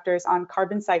book chapters on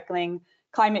carbon cycling,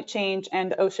 climate change,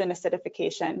 and ocean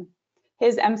acidification.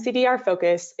 His mCDR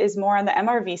focus is more on the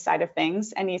MRV side of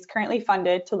things, and he's currently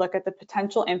funded to look at the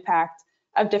potential impact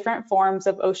of different forms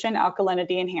of ocean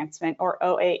alkalinity enhancement, or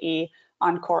OAE,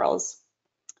 on corals.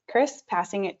 Chris,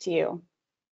 passing it to you.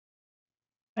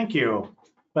 Thank you.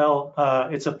 Well,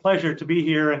 it's a pleasure to be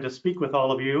here and to speak with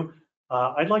all of you.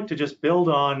 I'd like to just build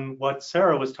on what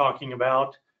Sarah was talking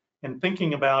about and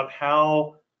thinking about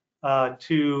how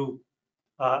to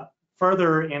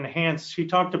further enhance. She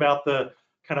talked about the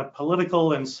kind of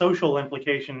political and social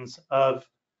implications of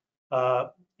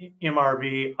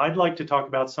MRV. I'd like to talk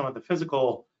about some of the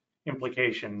physical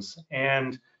implications.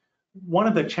 And one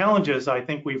of the challenges I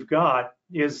think we've got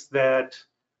is that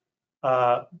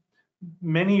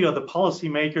many of the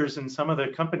policymakers and some of the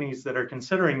companies that are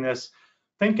considering this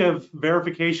think of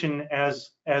verification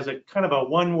as a kind of a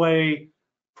one-way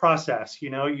process. You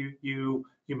know, you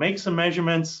make some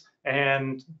measurements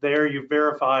and there you've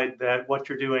verified that what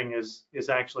you're doing is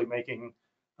actually making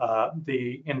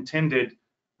the intended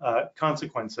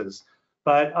consequences.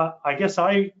 But I guess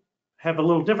I have a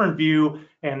little different view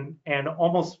and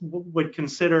almost would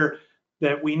consider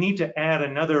that we need to add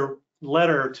another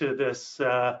letter to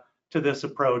this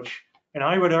approach. And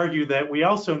I would argue that we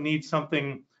also need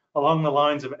something along the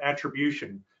lines of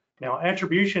attribution. Now,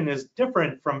 attribution is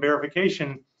different from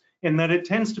verification in that it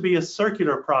tends to be a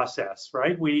circular process,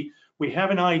 right? We we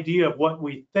have an idea of what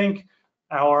we think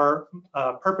our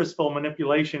purposeful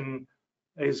manipulation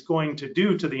is going to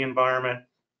do to the environment,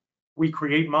 we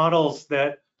create models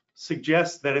that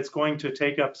suggest that it's going to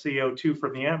take up CO2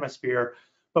 from the atmosphere,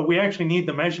 but we actually need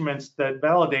the measurements that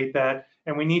validate that,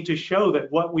 and we need to show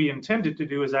that what we intended to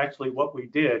do is actually what we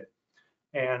did.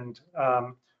 And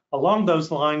along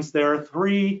those lines, there are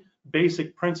three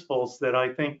basic principles that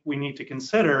I think we need to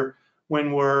consider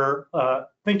when we're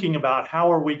thinking about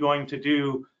how are we going to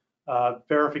do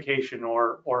verification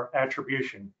or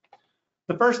attribution.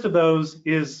 The first of those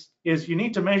is you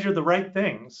need to measure the right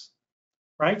things,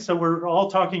 right? So we're all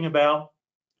talking about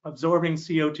absorbing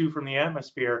CO2 from the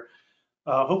atmosphere.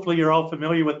 Hopefully you're all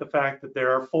familiar with the fact that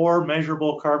there are 4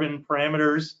 measurable carbon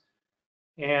parameters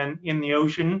and in the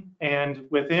ocean, and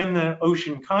within the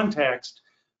ocean context,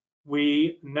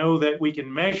 we know that we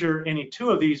can measure any 2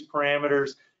 of these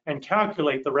parameters and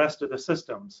calculate the rest of the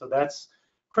system. So that's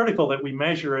critical that we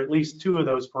measure at least 2 of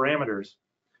those parameters.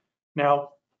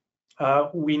 Now,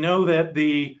 we know that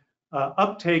the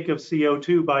uptake of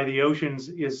CO2 by the oceans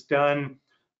is done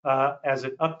as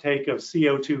an uptake of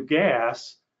CO2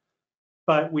 gas,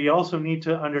 but we also need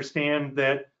to understand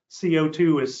that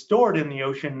CO2 is stored in the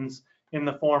oceans in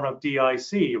the form of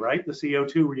DIC, right? The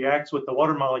CO2 reacts with the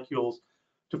water molecules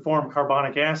to form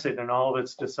carbonic acid and all of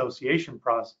its dissociation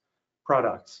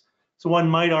products. So one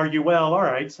might argue, well, all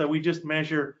right, so we just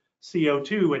measure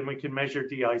CO2 and we can measure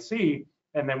DIC,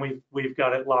 and then we've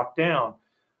got it locked down.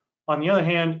 On the other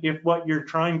hand, if what you're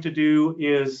trying to do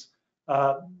is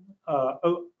a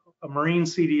marine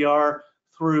CDR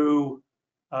through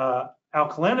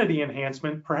alkalinity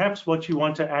enhancement, perhaps what you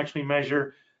want to actually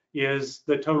measure is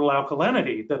the total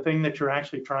alkalinity, the thing that you're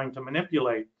actually trying to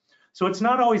manipulate. So it's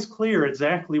not always clear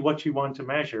exactly what you want to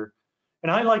measure.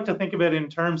 And I like to think of it in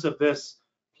terms of this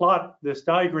plot, this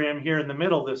diagram here in the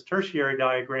middle, this tertiary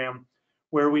diagram,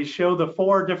 where we show the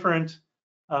 4 different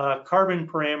carbon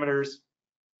parameters.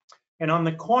 And on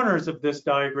the corners of this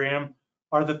diagram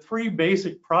are the 3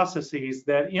 basic processes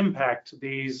that impact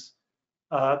these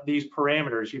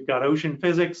parameters. You've got ocean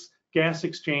physics, gas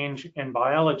exchange, and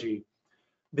biology.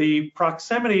 The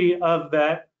proximity of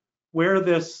that, where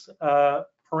this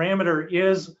parameter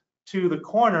is to the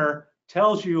corner,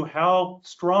 tells you how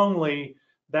strongly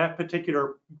that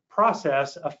particular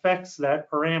process affects that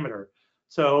parameter.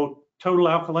 So total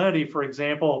alkalinity, for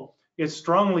example, is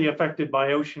strongly affected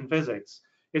by ocean physics.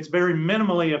 It's very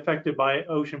minimally affected by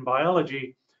ocean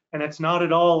biology, and it's not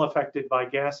at all affected by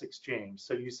gas exchange.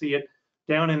 So you see it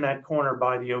down in that corner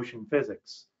by the ocean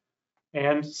physics.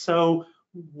 And so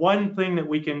one thing that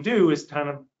we can do is kind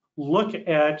of look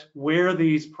at where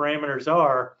these parameters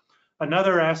are.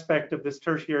 Another aspect of this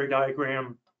tertiary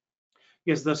diagram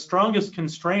is the strongest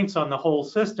constraints on the whole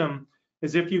system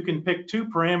is if you can pick 2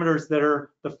 parameters that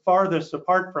are the farthest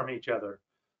apart from each other.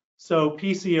 So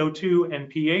PCO2 and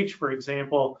pH, for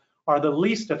example, are the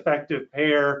least effective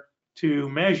pair to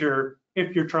measure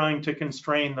if you're trying to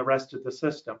constrain the rest of the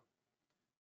system.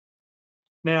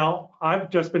 Now,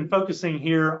 I've just been focusing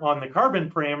here on the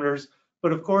carbon parameters,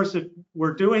 but of course, if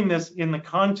we're doing this in the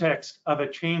context of a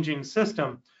changing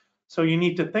system, so you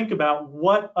need to think about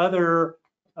what other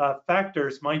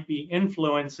factors might be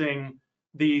influencing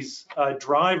these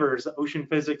drivers, ocean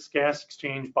physics, gas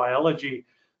exchange, biology,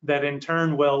 that in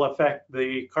turn will affect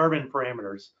the carbon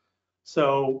parameters.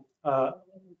 So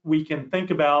we can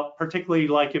think about, particularly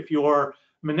like if you're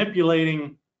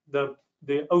manipulating the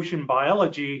ocean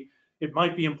biology, it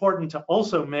might be important to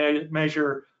also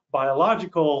measure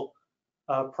biological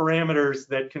parameters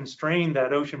that constrain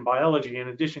that ocean biology in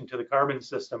addition to the carbon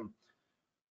system.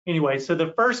 Anyway, so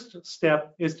the first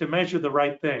step is to measure the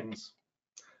right things.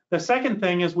 The second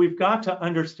thing is we've got to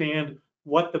understand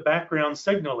what the background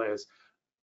signal is.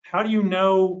 How do you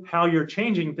know how you're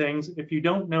changing things if you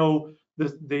don't know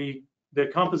the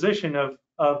composition of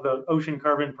the ocean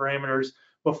carbon parameters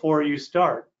before you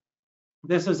start?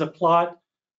 This is a plot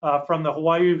from the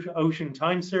Hawaii Ocean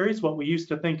Time Series, what we used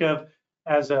to think of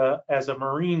as a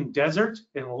marine desert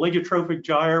in a oligotrophic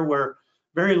gyre where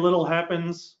very little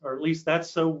happens, or at least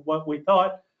that's what we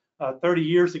thought 30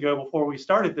 years ago before we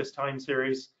started this time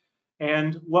series.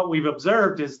 And what we've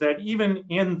observed is that even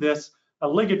in this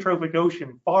oligotrophic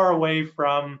ocean, far away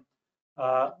from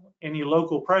any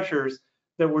local pressures,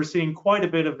 that we're seeing quite a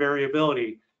bit of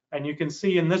variability. And you can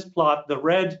see in this plot, the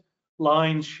red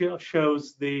line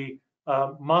shows the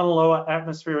Mauna Loa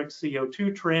atmospheric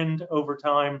CO2 trend over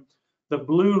time. The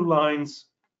blue lines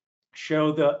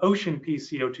show the ocean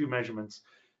PCO2 measurements.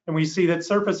 And we see that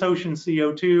surface ocean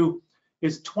CO2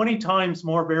 is 20 times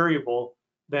more variable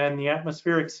than the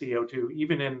atmospheric CO2,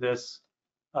 even in this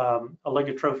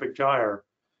oligotrophic gyre.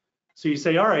 So you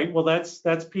say, all right, well, that's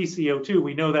PCO2.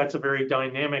 We know that's a very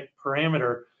dynamic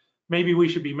parameter. Maybe we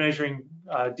should be measuring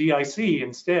DIC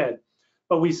instead.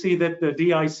 But we see that the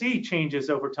DIC changes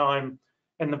over time,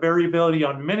 and the variability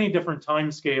on many different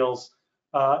time scales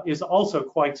is also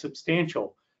quite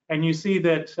substantial. And you see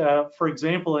that, for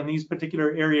example, in these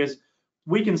particular areas,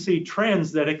 we can see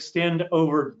trends that extend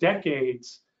over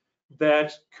decades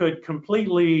that could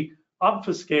completely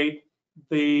obfuscate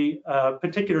the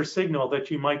particular signal that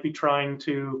you might be trying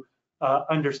to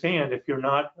understand if you're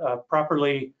not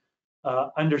properly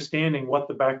understanding what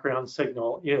the background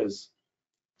signal is.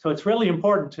 So it's really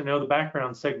important to know the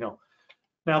background signal.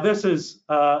 Now, this is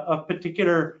a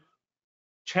particular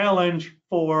challenge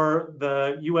for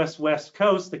the US West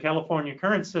Coast, the California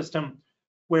Current system,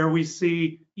 where we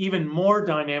see even more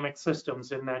dynamic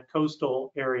systems in that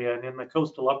coastal area and in the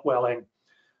coastal upwelling.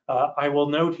 I will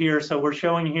note here, so we're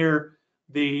showing here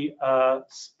the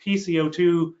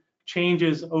PCO2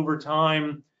 changes over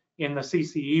time in the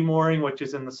CCE mooring, which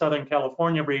is in the Southern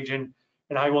California region.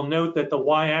 And I will note that the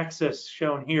y-axis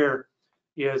shown here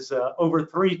is over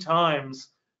 3 times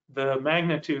the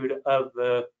magnitude of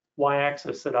the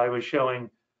y-axis that I was showing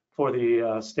for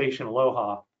the station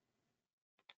Aloha.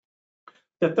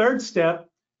 The third step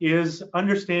is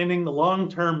understanding the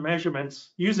long-term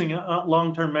measurements, using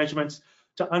long-term measurements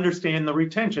to understand the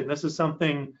retention. This is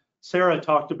something Sarah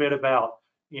talked a bit about.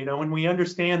 You know, when we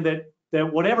understand that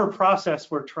whatever process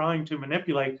we're trying to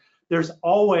manipulate, there's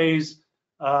always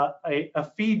a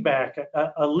feedback,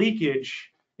 a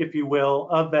leakage, if you will,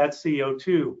 of that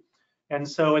CO2. And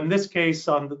so in this case,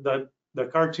 on the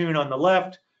cartoon on the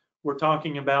left, we're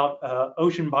talking about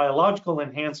ocean biological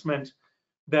enhancement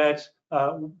that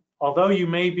although you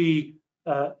may be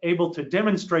able to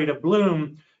demonstrate a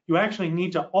bloom, you actually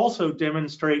need to also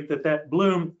demonstrate that that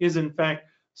bloom is in fact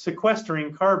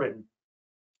sequestering carbon.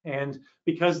 And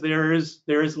because there is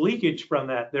leakage from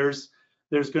that, there's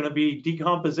going to be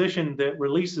decomposition that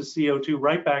releases CO2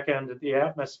 right back into the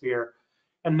atmosphere.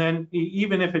 And then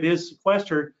even if it is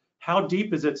sequestered, how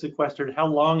deep is it sequestered? How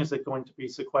long is it going to be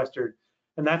sequestered?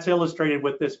 And that's illustrated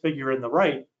with this figure in the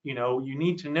right. You know, you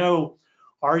need to know,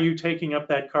 are you taking up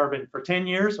that carbon for 10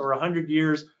 years or 100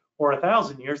 years or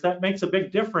 1,000 years? That makes a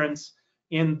big difference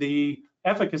in the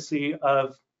efficacy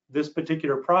of this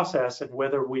particular process and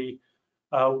whether we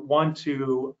want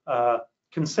to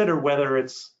consider whether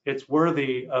it's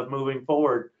worthy of moving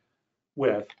forward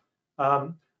with.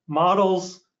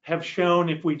 Models have shown,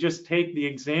 if we just take the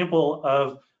example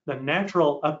of the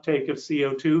natural uptake of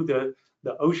CO2,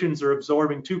 the oceans are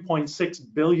absorbing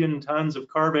 2.6 billion tons of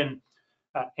carbon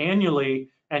annually,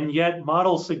 and yet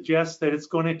models suggest that it's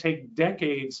going to take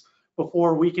decades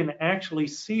before we can actually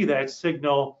see that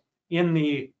signal in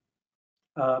the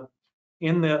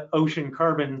ocean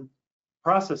carbon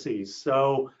processes.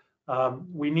 So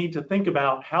we need to think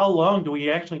about how long do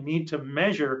we actually need to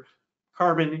measure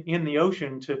carbon in the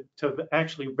ocean to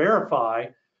actually verify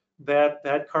that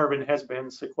that carbon has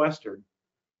been sequestered.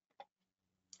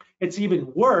 It's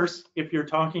even worse if you're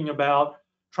talking about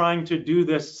trying to do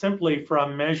this simply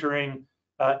from measuring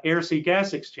air-sea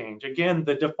gas exchange. Again,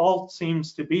 the default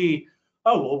seems to be,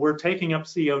 oh, well, we're taking up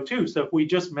CO2. So if we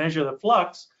just measure the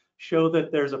flux, show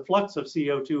that there's a flux of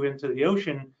CO2 into the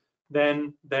ocean,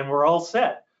 then we're all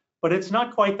set. But it's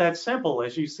not quite that simple.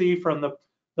 As you see from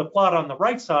the plot on the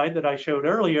right side that I showed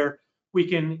earlier, we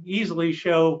can easily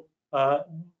show,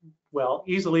 well,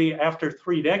 easily after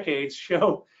 3 decades,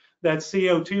 show that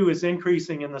CO2 is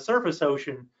increasing in the surface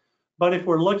ocean. But if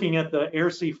we're looking at the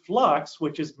air-sea flux,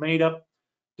 which is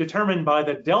determined by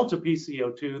the delta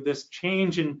PCO2, this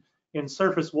change in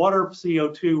surface water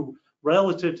CO2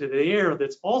 relative to the air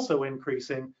that's also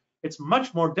increasing, it's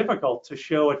much more difficult to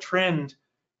show a trend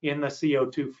in the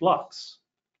CO2 flux.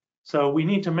 So we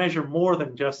need to measure more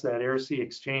than just that air-sea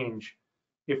exchange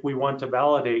if we want to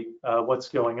validate what's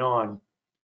going on.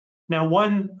 Now,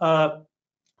 one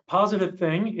positive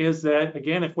thing is that,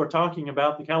 again, if we're talking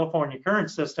about the California Current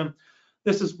system,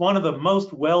 this is one of the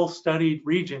most well-studied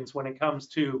regions when it comes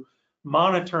to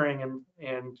monitoring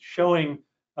and showing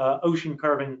ocean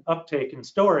carbon uptake and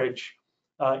storage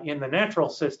in the natural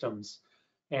systems.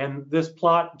 And this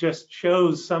plot just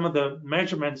shows some of the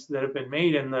measurements that have been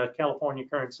made in the California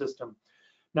Current system.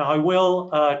 Now, I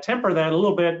will temper that a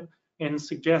little bit in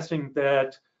suggesting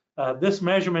that this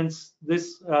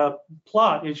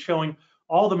plot is showing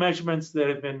all the measurements that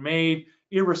have been made,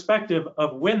 irrespective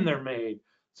of when they're made.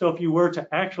 So if you were to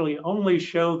actually only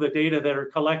show the data that are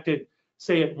collected,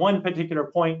 say at one particular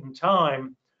point in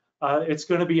time, it's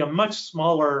going to be a much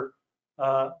smaller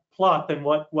plot than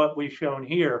what we've shown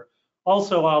here.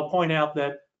 Also, I'll point out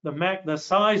that the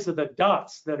size of the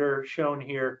dots that are shown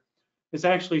here is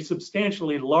actually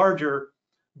substantially larger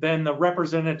than the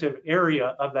representative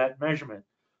area of that measurement.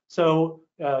 So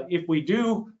if we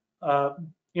do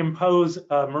impose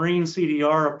a marine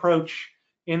CDR approach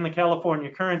in the California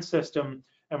current system,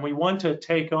 and we want to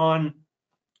take on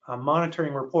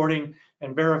monitoring, reporting,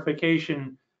 and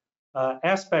verification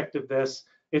aspect of this,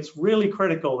 it's really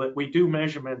critical that we do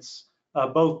measurements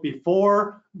both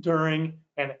before, during,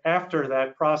 and after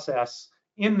that process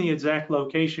in the exact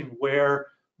location where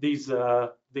these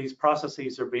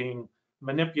processes are being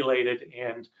manipulated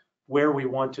and where we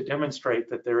want to demonstrate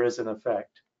that there is an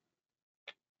effect.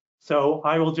 So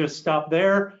I will just stop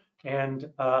there and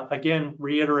again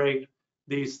reiterate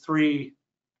these three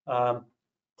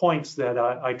points that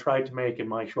I tried to make in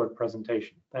my short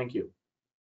presentation. Thank you.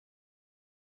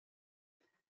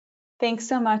 Thanks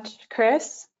so much,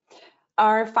 Chris.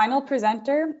 Our final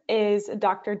presenter is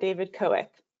Dr. David Koweek.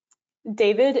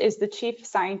 David is the Chief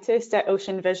Scientist at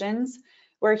Ocean Visions,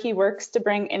 where he works to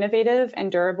bring innovative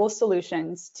and durable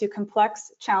solutions to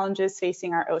complex challenges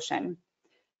facing our ocean.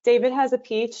 David has a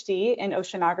PhD in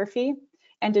oceanography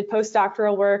and did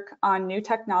postdoctoral work on new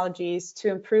technologies to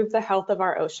improve the health of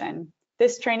our ocean.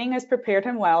 This training has prepared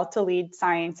him well to lead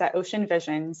science at Ocean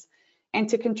Visions and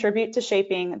to contribute to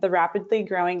shaping the rapidly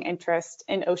growing interest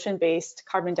in ocean-based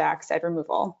carbon dioxide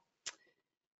removal.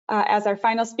 As our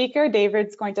final speaker,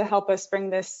 David's going to help us bring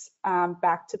this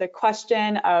back to the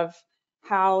question of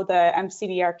how the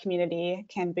mCDR community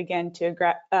can begin to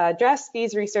address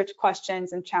these research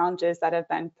questions and challenges that have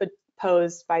been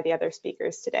posed by the other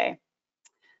speakers today.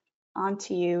 On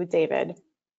to you, David.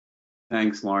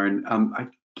 Thanks, Lauren. I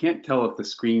can't tell if the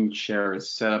screen share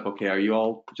is set up okay. Are you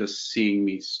all just seeing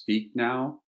me speak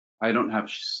now? I don't have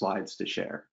slides to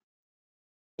share.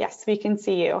 Yes, we can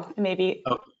see you. Maybe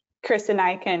Chris and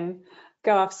I can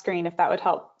go off screen if that would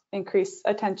help increase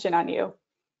attention on you.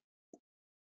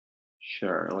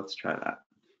 Sure, let's try that.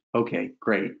 Okay,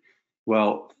 great.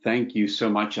 Well, thank you so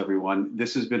much, everyone.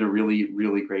 This has been a really,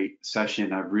 really great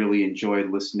session. I've really enjoyed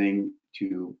listening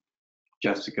to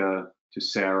Jessica, to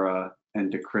Sarah,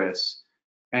 and to Chris.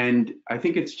 And I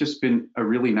think it's just been a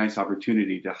really nice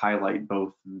opportunity to highlight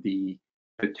both the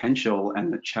potential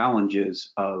and the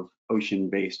challenges of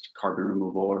ocean-based carbon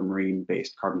removal or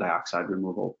marine-based carbon dioxide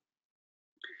removal.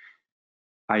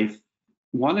 I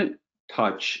want to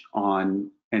touch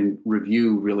on and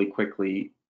review really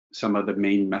quickly some of the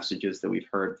main messages that we've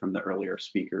heard from the earlier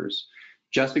speakers.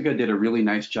 Jessica did a really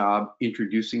nice job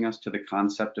introducing us to the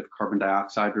concept of carbon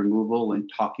dioxide removal and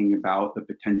talking about the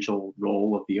potential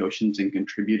role of the oceans in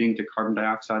contributing to carbon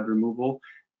dioxide removal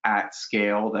at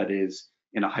scale, that is,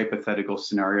 in a hypothetical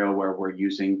scenario where we're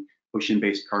using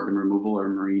ocean-based carbon removal or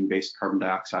marine-based carbon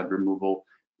dioxide removal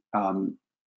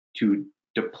to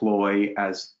deploy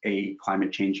as a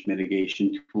climate change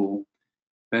mitigation tool.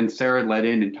 Then Sarah led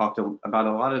in and talked about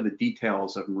a lot of the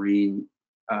details of marine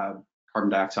carbon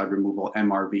dioxide removal,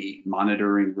 MRV,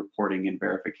 monitoring, reporting, and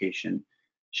verification.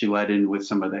 She led in with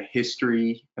some of the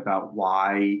history about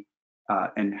why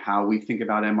and how we think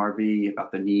about MRV,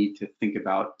 about the need to think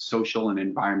about social and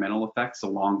environmental effects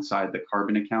alongside the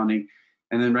carbon accounting,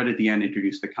 and then right at the end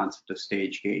introduced the concept of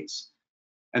stage gates.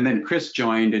 And then Chris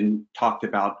joined and talked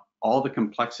about all the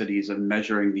complexities of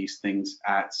measuring these things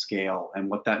at scale and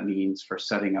what that means for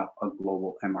setting up a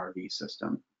global MRV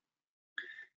system.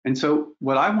 And so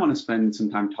what I want to spend some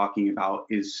time talking about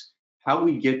is how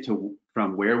we get to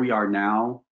from where we are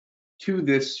now to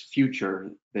this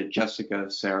future that Jessica,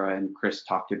 Sarah, and Chris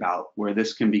talked about, where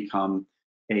this can become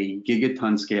a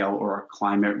gigaton scale or a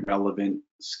climate relevant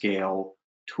scale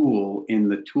tool in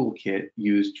the toolkit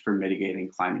used for mitigating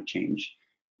climate change.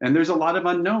 And there's a lot of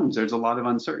unknowns. There's a lot of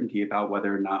uncertainty about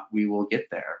whether or not we will get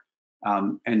there.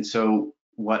 And so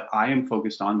what I am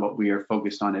focused on, what we are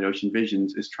focused on at Ocean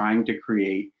Visions, is trying to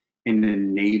create an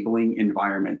enabling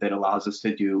environment that allows us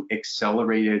to do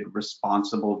accelerated,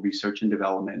 responsible research and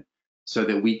development so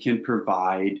that we can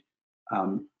provide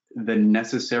the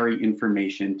necessary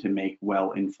information to make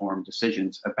well-informed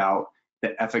decisions about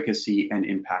the efficacy and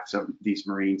impacts of these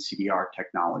marine CDR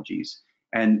technologies.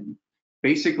 And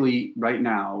basically, right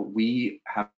now, we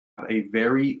have a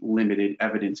very limited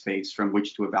evidence base from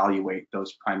which to evaluate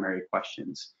those primary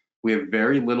questions. We have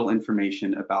very little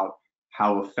information about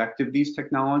how effective these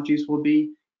technologies will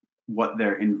be, what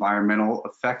their environmental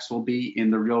effects will be in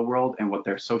the real world, and what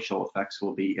their social effects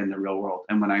will be in the real world.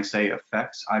 And when I say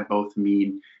effects, I both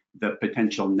mean the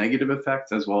potential negative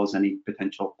effects as well as any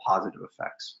potential positive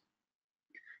effects.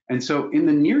 And so in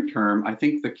the near term, I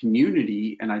think the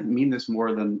community, and I mean this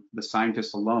more than the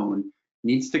scientists alone,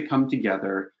 needs to come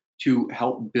together to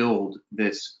help build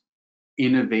this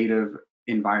innovative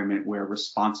environment where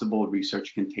responsible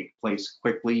research can take place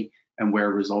quickly and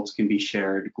where results can be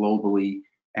shared globally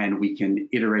and we can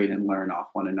iterate and learn off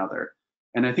one another.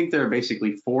 And I think there are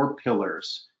basically 4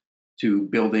 pillars to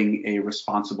building a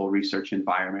responsible research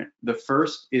environment. The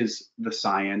first is the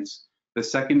science. The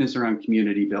second is around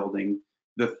community building.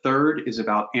 The third is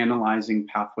about analyzing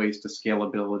pathways to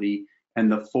scalability.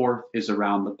 And the fourth is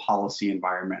around the policy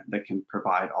environment that can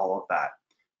provide all of that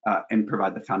and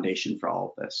provide the foundation for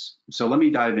all of this. So let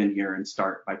me dive in here and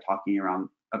start by talking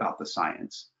about the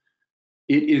science.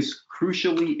 It is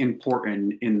crucially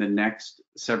important in the next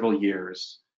several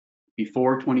years,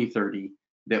 before 2030,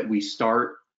 that we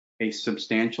start a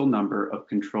substantial number of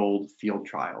controlled field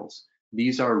trials.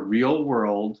 These are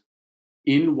real-world,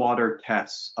 in-water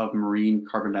tests of marine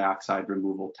carbon dioxide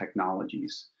removal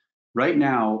technologies. Right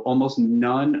now, almost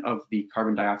none of the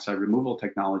carbon dioxide removal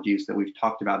technologies that we've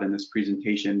talked about in this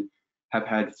presentation have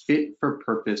had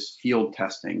fit-for-purpose field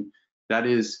testing. That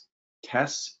is,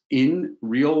 tests in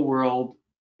real-world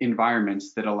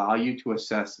environments that allow you to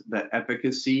assess the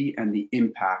efficacy and the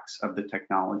impacts of the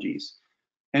technologies.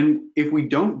 And if we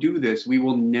don't do this, we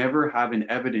will never have an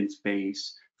evidence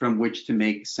base from which to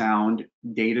make sound,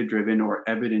 data-driven or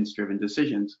evidence-driven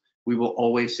decisions. We will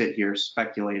always sit here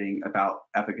speculating about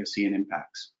efficacy and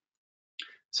impacts.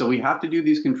 So we have to do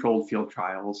these controlled field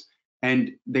trials,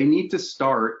 and they need to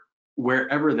start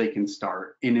wherever they can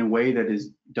start in a way that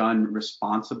is done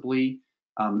responsibly,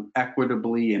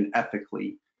 equitably, and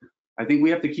ethically. I think we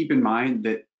have to keep in mind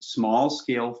that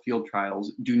small-scale field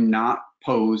trials do not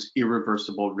pose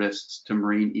irreversible risks to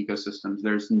marine ecosystems.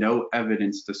 There's no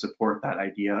evidence to support that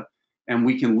idea. And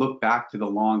we can look back to the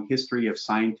long history of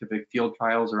scientific field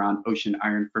trials around ocean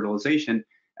iron fertilization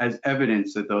as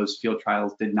evidence that those field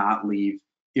trials did not leave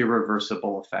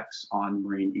irreversible effects on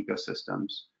marine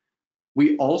ecosystems.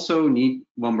 We also need,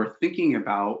 when we're thinking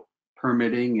about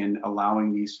permitting and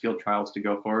allowing these field trials to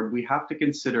go forward, we have to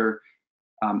consider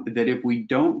that if we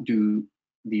don't do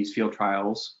these field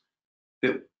trials,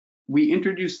 that we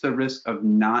introduce the risk of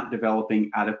not developing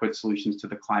adequate solutions to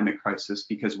the climate crisis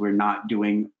because we're not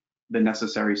doing the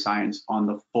necessary science on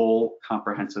the full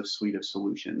comprehensive suite of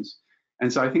solutions.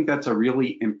 And so I think that's a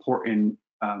really important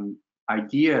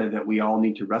idea that we all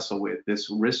need to wrestle with, this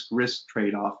risk-risk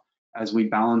trade-off as we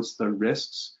balance the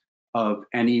risks of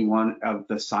any one of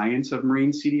the science of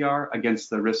marine CDR against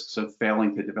the risks of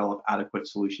failing to develop adequate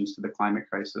solutions to the climate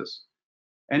crisis.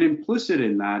 And implicit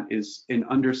in that is an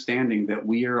understanding that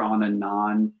we are on a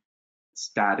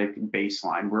non-static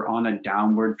baseline. We're on a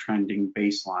downward trending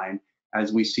baseline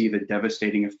as we see the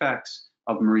devastating effects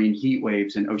of marine heat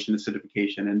waves and ocean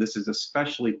acidification. And this is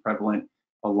especially prevalent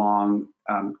along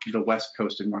the west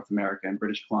coast of North America in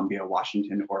British Columbia,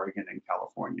 Washington, Oregon, and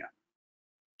California.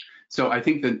 So I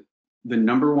think that the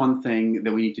number one thing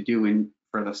that we need to do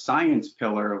for the science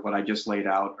pillar of what I just laid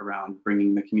out around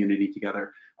bringing the community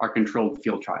together are controlled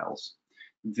field trials.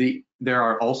 There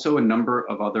are also a number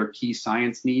of other key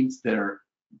science needs that are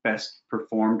best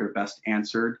performed or best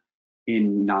answered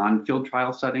in non-field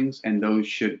trial settings, and those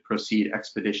should proceed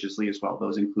expeditiously as well.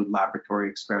 Those include laboratory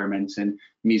experiments and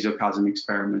mesocosm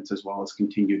experiments, as well as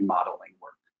continued modeling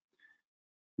work.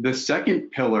 The second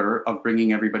pillar of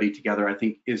bringing everybody together, I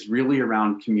think, is really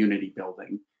around community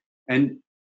building. And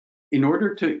in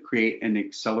order to create an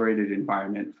accelerated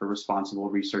environment for responsible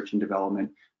research and development,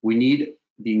 we need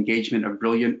the engagement of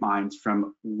brilliant minds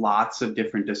from lots of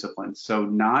different disciplines. So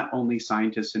not only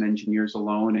scientists and engineers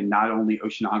alone, and not only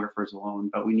oceanographers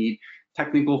alone, but we need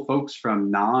technical folks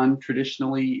from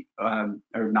non-traditionally or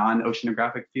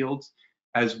non-oceanographic fields,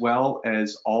 as well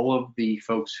as all of the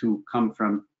folks who come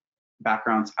from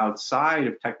backgrounds outside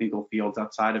of technical fields,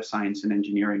 outside of science and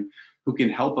engineering, who can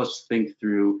help us think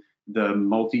through the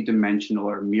multidimensional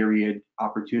or myriad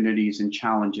opportunities and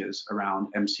challenges around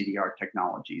mCDR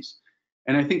technologies.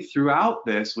 And I think throughout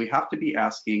this, we have to be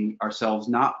asking ourselves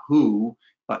not who,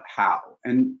 but how.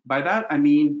 And by that, I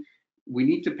mean, we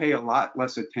need to pay a lot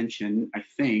less attention, I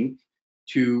think,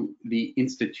 to the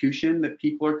institution that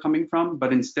people are coming from,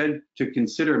 but instead to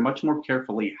consider much more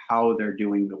carefully how they're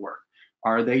doing the work.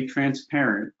 Are they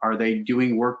transparent? Are they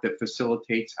doing work that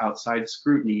facilitates outside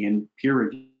scrutiny and peer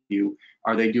review?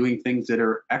 Are they doing things that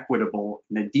are equitable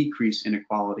and that decrease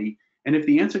inequality? And if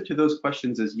the answer to those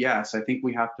questions is yes, I think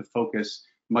we have to focus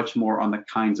much more on the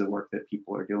kinds of work that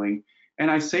people are doing. And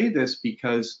I say this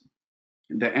because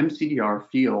the mCDR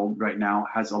field right now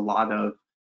has a lot of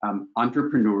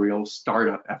entrepreneurial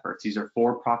startup efforts. These are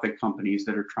for-profit companies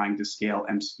that are trying to scale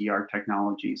mCDR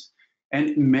technologies.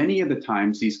 And many of the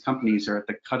times, these companies are at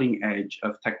the cutting edge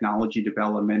of technology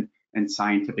development and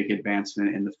scientific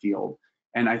advancement in the field.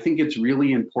 And I think it's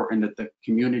really important that the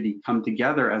community come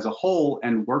together as a whole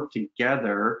and work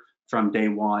together from day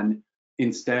one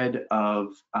instead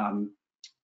of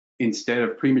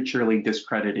prematurely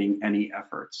discrediting any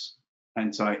efforts.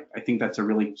 And so I think that's a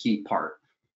really key part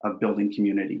of building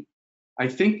community. I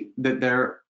think that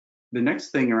the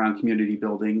next thing around community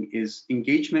building is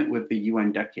engagement with the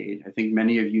UN Decade. I think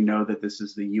many of you know that this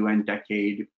is the UN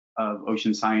Decade of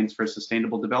Ocean Science for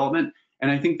Sustainable Development.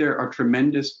 And I think there are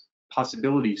tremendous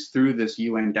possibilities through this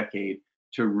UN Decade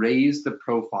to raise the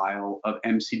profile of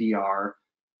mCDR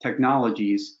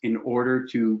technologies in order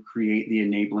to create the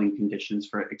enabling conditions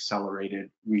for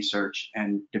accelerated research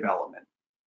and development.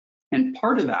 And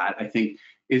part of that, I think,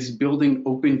 is building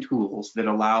open tools that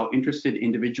allow interested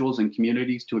individuals and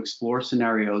communities to explore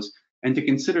scenarios and to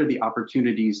consider the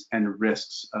opportunities and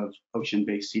risks of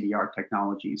ocean-based CDR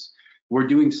technologies. We're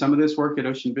doing some of this work at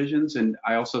Ocean Visions, and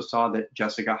I also saw that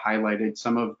Jessica highlighted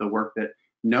some of the work that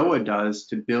NOAA does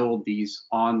to build these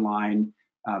online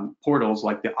portals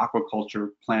like the aquaculture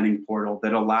planning portal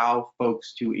that allow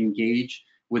folks to engage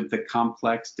with the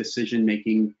complex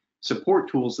decision-making support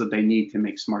tools that they need to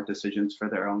make smart decisions for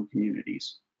their own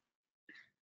communities.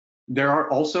 There are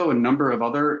also a number of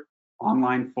other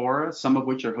online fora, some of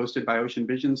which are hosted by Ocean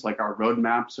Visions, like our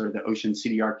roadmaps or the Ocean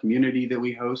CDR community that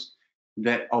we host,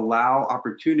 that allow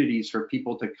opportunities for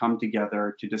people to come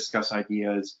together to discuss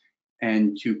ideas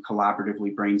and to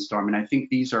collaboratively brainstorm. And I think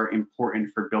these are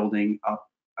important for building up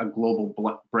a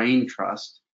global brain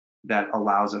trust that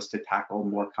allows us to tackle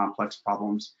more complex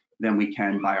problems than we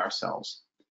can by ourselves.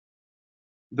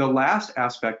 The last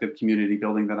aspect of community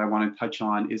building that I want to touch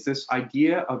on is this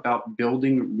idea about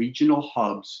building regional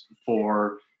hubs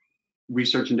for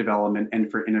research and development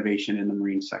and for innovation in the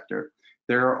marine sector.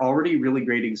 There are already really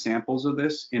great examples of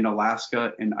this in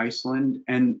Alaska and Iceland,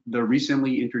 and the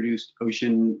recently introduced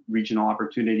Ocean Regional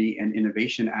Opportunity and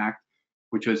Innovation Act,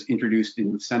 which was introduced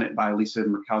in the Senate by Lisa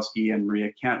Murkowski and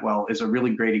Maria Cantwell, is a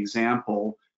really great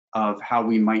example of how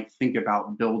we might think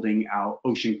about building out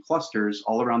ocean clusters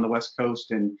all around the West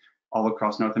Coast and all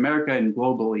across North America and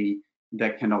globally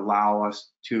that can allow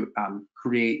us to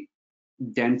create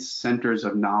dense centers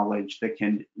of knowledge that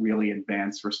can really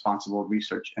advance responsible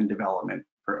research and development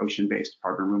for ocean-based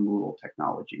carbon removal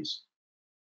technologies.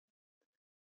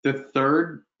 The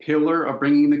third pillar of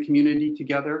bringing the community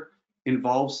together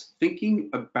involves thinking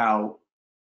about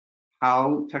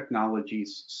how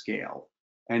technologies scale.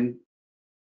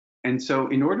 And so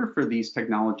in order for these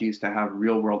technologies to have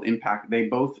real-world impact, they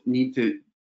both need to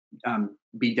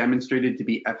be demonstrated to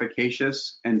be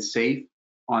efficacious and safe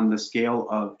on the scale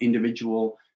of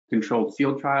individual controlled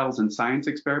field trials and science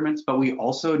experiments, but we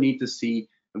also need to see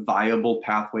viable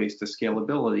pathways to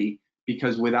scalability,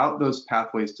 because without those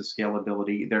pathways to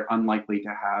scalability, they're unlikely to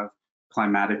have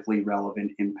climatically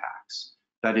relevant impacts.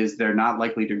 That is, they're not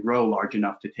likely to grow large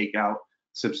enough to take out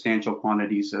substantial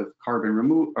quantities of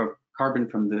carbon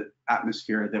from the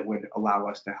atmosphere that would allow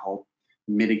us to help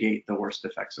mitigate the worst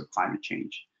effects of climate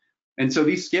change. And so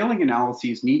these scaling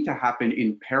analyses need to happen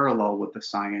in parallel with the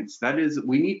science. That is,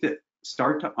 we need to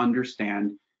start to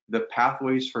understand the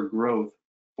pathways for growth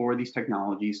for these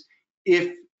technologies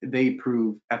if they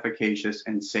prove efficacious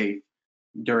and safe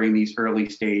during these early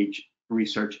stage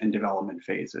research and development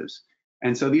phases.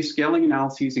 And so these scaling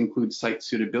analyses include site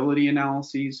suitability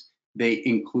analyses. They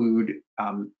include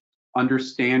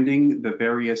understanding the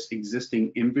various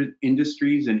existing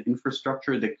industries and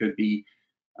infrastructure that could be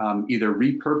either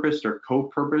repurposed or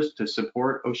co-purposed to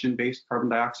support ocean-based carbon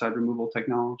dioxide removal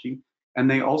technology. And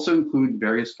they also include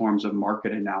various forms of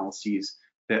market analyses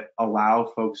that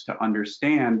allow folks to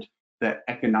understand the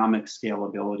economic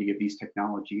scalability of these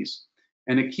technologies.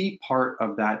 And a key part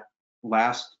of that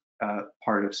last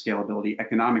part of scalability,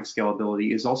 economic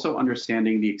scalability, is also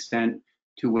understanding the extent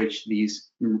to which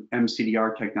these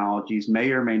mCDR technologies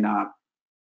may or may not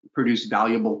produce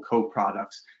valuable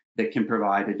co-products that can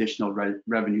provide additional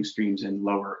revenue streams and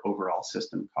lower overall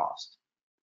system cost.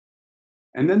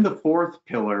 And then the fourth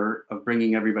pillar of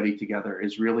bringing everybody together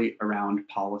is really around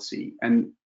policy.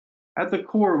 And at the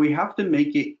core, we have to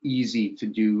make it easy to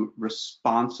do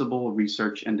responsible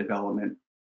research and development.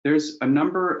 There's a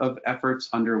number of efforts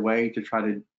underway to try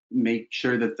to make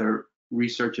sure that the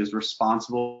research is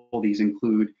responsible. These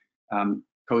include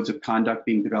codes of conduct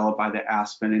being developed by the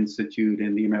Aspen Institute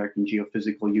and the American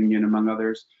Geophysical Union, among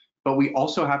others. But we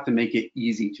also have to make it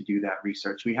easy to do that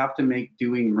research. We have to make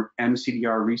doing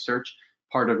mCDR research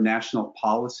part of national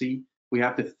policy. We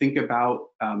have to think about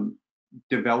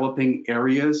developing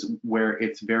areas where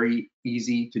it's very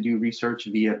easy to do research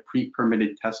via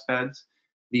pre-permitted test beds.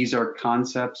 These are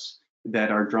concepts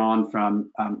that are drawn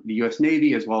from the US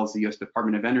Navy as well as the US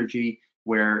Department of Energy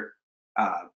where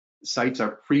sites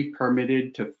are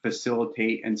pre-permitted to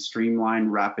facilitate and streamline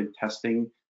rapid testing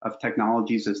of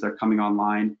technologies as they're coming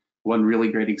online. One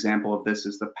really great example of this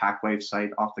is the PacWave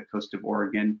site off the coast of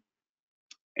Oregon.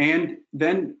 And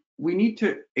then we need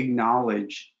to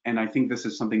acknowledge, and I think this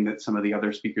is something that some of the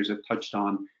other speakers have touched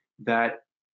on, that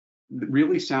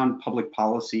really sound public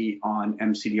policy on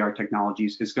mCDR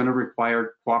technologies is going to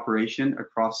require cooperation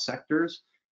across sectors,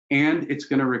 and it's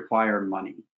going to require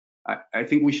money. I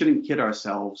think we shouldn't kid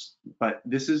ourselves, but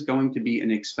this is going to be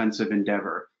an expensive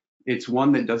endeavor. It's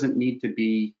one that doesn't need to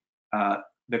be,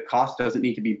 the cost doesn't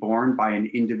need to be borne by an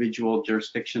individual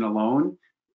jurisdiction alone.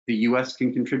 The US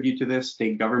can contribute to this,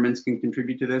 state governments can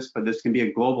contribute to this, but this can be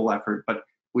a global effort. But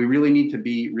we really need to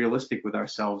be realistic with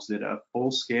ourselves that a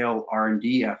full-scale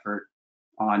R&D effort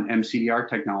on mCDR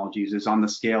technologies is on the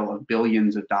scale of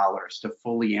billions of dollars to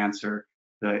fully answer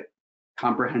the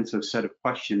comprehensive set of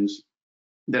questions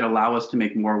that allow us to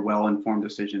make more well-informed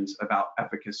decisions about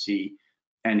efficacy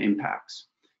and impacts.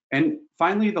 And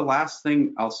finally, the last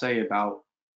thing I'll say about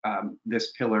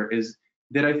this pillar is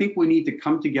that I think we need to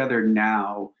come together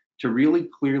now to really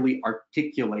clearly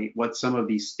articulate what some of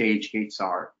these stage gates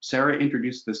are. Sarah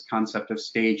introduced this concept of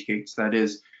stage gates, that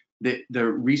is, the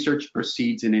research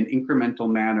proceeds in an incremental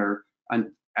manner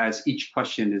as each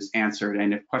question is answered.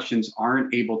 And if questions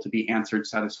aren't able to be answered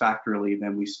satisfactorily,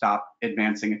 then we stop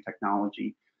advancing a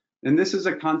technology. And this is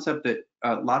a concept that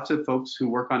lots of folks who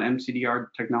work on mCDR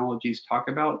technologies talk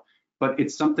about, but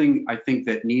it's something I think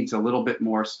that needs a little bit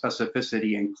more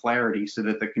specificity and clarity so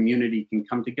that the community can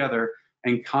come together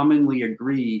and commonly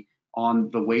agree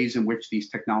on the ways in which these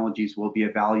technologies will be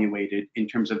evaluated in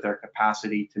terms of their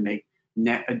capacity to make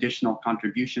net additional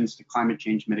contributions to climate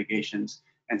change mitigations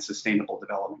and sustainable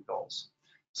development goals.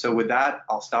 So with that,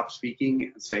 I'll stop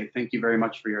speaking and say thank you very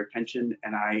much for your attention,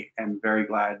 and I am very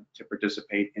glad to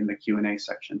participate in the Q&A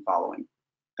section following.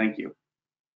 Thank you.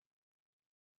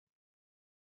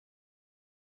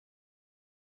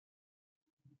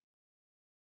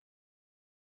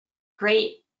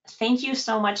 Great. Thank you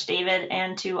so much, David,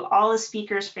 and to all the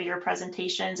speakers for your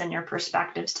presentations and your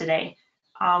perspectives today.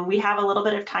 We have a little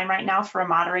bit of time right now for a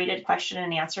moderated question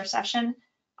and answer session.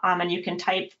 And you can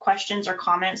type questions or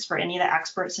comments for any of the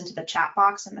experts into the chat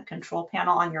box in the control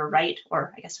panel on your right,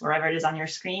 or I guess wherever it is on your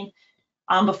screen.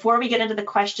 Before we get into the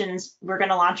questions, we're going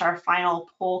to launch our final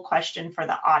poll question for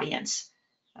the audience.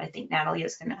 I think Natalie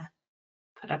is going to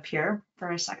put up here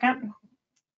for a second.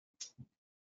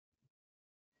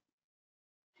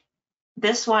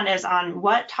 This one is on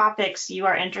what topics you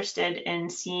are interested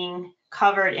in seeing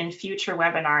covered in future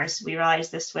webinars. We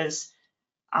realized this was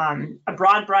a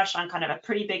broad brush on kind of a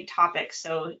pretty big topic.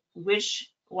 So which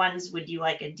ones would you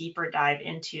like a deeper dive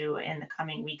into in the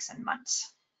coming weeks and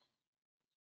months?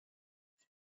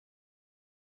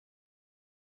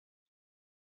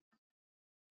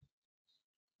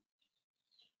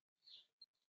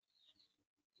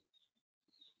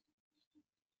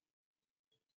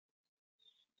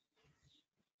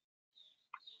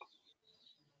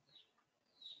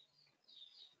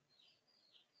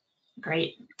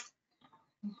 Great.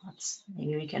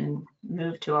 Maybe we can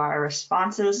move to our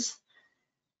responses.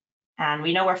 And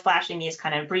we know we're flashing these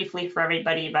kind of briefly for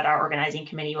everybody, but our organizing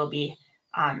committee will be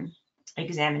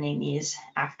examining these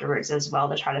afterwards as well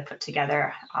to try to put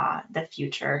together the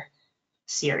future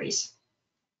series.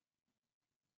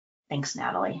 Thanks,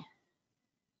 Natalie.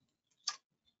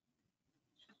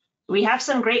 We have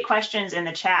some great questions in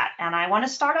the chat, and I want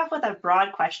to start off with a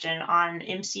broad question on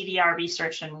mCDR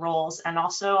research and roles, and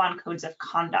also on codes of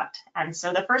conduct. And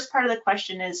so the first part of the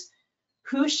question is,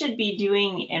 who should be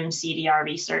doing mCDR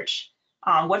research?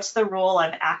 What's the role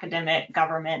of academic,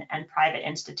 government, and private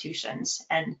institutions?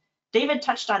 And David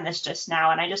touched on this just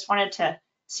now, and I just wanted to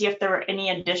see if there were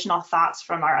any additional thoughts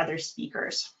from our other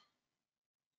speakers.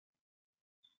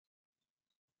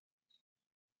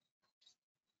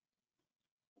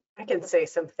 I can say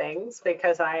some things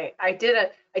because I did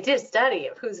a study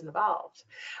of who's involved.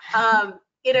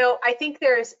 You know, I think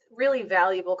there's really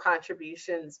valuable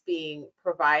contributions being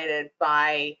provided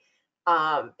by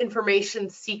information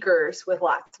seekers with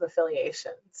lots of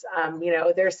affiliations. You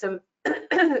know, there's some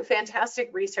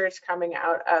fantastic research coming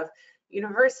out of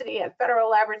university and federal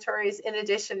laboratories, in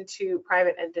addition to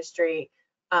private industry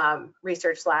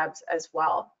research labs as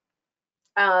well.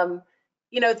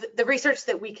 You know, the research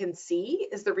that we can see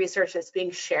is the research that's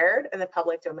being shared in the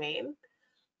public domain.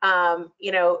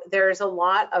 You know, there's a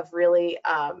lot of really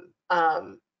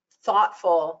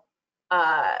thoughtful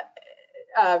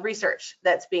research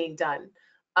that's being done.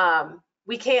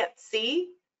 We can't see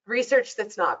research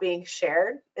that's not being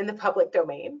shared in the public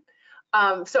domain.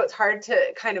 So it's hard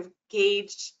to kind of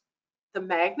gauge the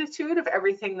magnitude of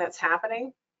everything that's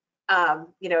happening.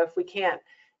 You know, if we can't,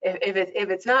 if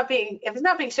it's not being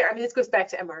shared, I mean, this goes back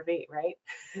to MRV, right?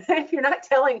 If you're not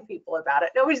telling people about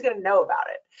it, nobody's going to know about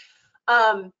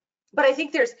it. But I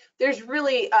think there's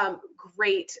really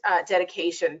great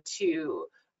dedication to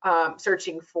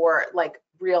searching for like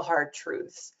real hard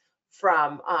truths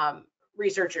from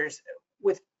researchers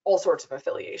with all sorts of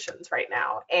affiliations right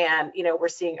now. And, you know, we're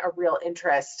seeing a real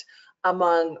interest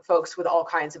among folks with all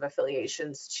kinds of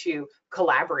affiliations to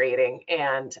collaborating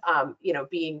and, you know,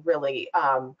 being really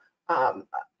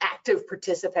active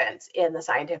participants in the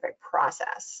scientific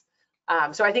process.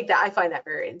 So I think that I find that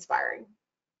very inspiring.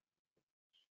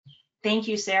 Thank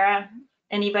you, Sarah.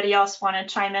 Anybody else want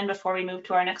to chime in before we move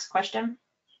to our next question?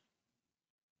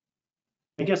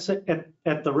 I guess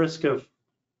at the risk of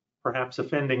perhaps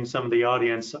offending some of the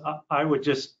audience, I would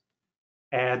just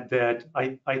add that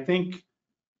I think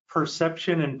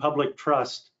perception and public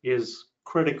trust is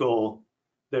critical,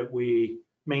 that we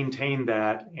maintain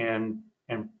that and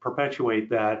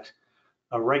perpetuate that.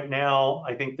 Right now,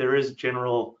 I think there is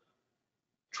general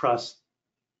trust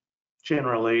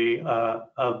generally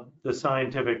of the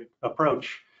scientific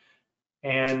approach.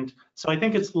 And so I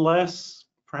think it's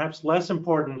perhaps less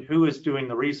important who is doing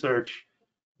the research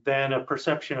than a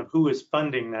perception of who is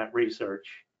funding that research.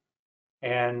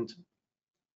 And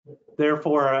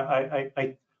therefore,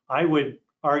 I would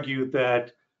argue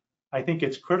that I think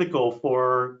it's critical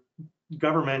for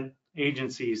government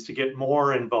agencies to get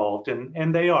more involved,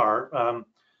 and they are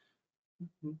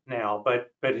now,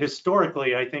 but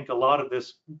historically, I think a lot of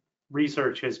this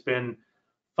research has been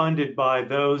funded by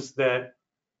those that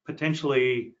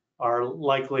potentially are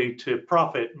likely to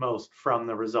profit most from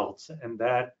the results, and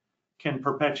that can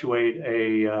perpetuate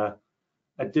a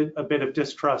bit of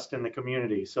distrust in the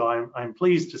community. So I'm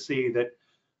pleased to see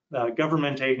that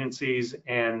government agencies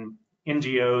and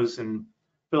NGOs and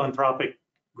philanthropic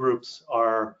groups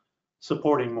are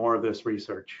supporting more of this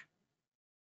research.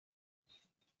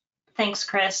 Thanks,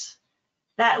 Chris.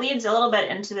 That leads a little bit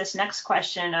into this next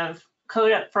question of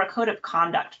a code of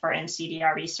conduct for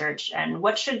mCDR research, and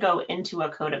what should go into a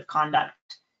code of conduct?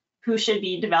 Who should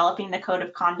be developing the code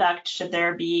of conduct? Should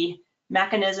there be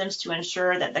mechanisms to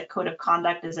ensure that the code of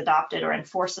conduct is adopted or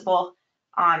enforceable?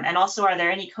 And also, are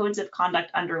there any codes of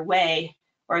conduct underway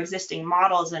or existing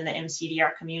models in the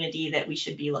mCDR community that we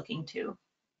should be looking to?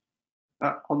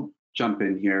 I'll jump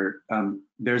in here.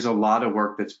 There's a lot of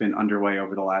work that's been underway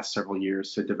over the last several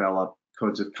years to develop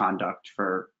codes of conduct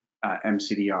for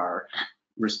mCDR,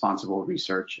 responsible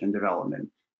research and development.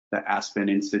 The Aspen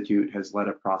Institute has led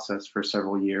a process for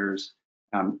several years.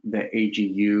 The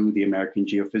AGU, the American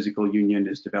Geophysical Union,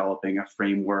 is developing a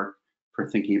framework for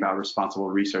thinking about responsible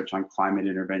research on climate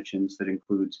interventions that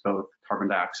includes both carbon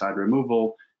dioxide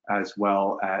removal as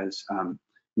well as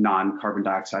non-carbon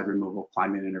dioxide removal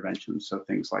climate interventions, so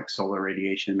things like solar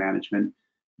radiation management.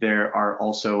 There are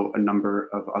also a number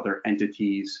of other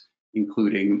entities,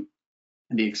 including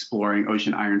the Exploring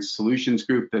Ocean Iron Solutions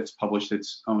Group that's published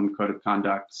its own code of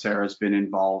conduct. Sarah's been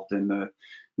involved in the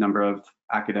number of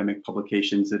academic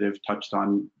publications that have touched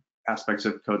on aspects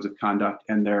of codes of conduct,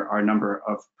 and there are a number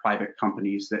of private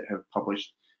companies that have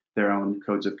published their own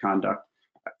codes of conduct.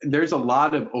 There's a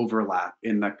lot of overlap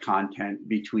in the content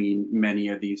between many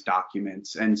of these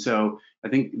documents, and so I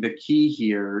think the key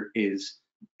here is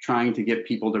trying to get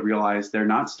people to realize they're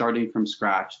not starting from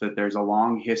scratch, that there's a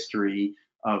long history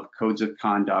of codes of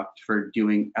conduct for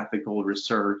doing ethical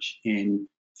research in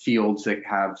fields that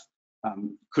have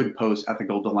could pose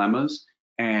ethical dilemmas.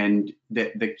 And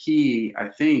the key, I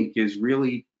think, is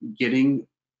really getting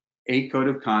a code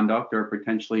of conduct, or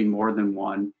potentially more than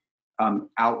one,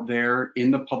 out there in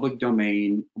the public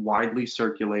domain, widely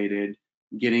circulated,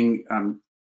 getting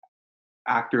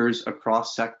actors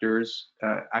across sectors,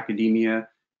 academia,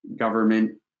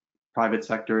 government, private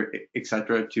sector, et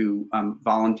cetera, to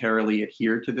voluntarily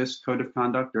adhere to this code of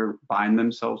conduct or bind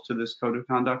themselves to this code of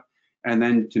conduct, and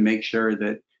then to make sure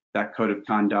that that code of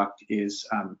conduct is,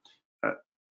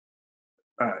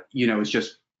 is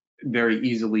just very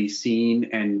easily seen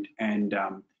and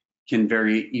can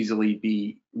very easily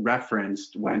be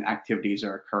referenced when activities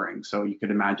are occurring. So you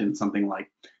could imagine something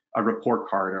like a report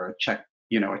card or a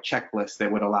checklist that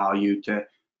would allow you to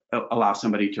allow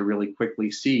somebody to really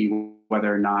quickly see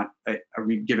whether or not a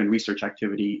given research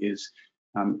activity is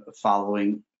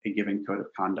following a given code of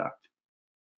conduct.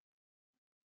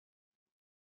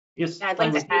 Yes, I'd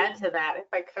like to add to that if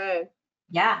I could.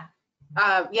 Yeah.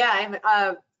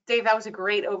 Dave, that was a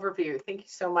great overview. Thank you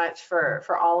so much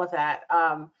for all of that.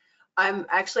 I'm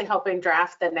actually helping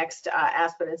draft the next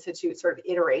Aspen Institute sort of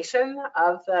iteration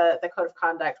of the code of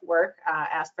conduct work.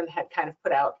 Aspen had kind of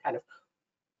put out kind of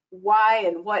why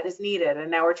and what is needed,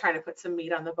 and now we're trying to put some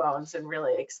meat on the bones and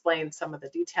really explain some of the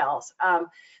details.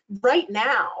 Right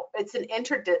now, it's an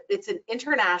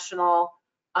international,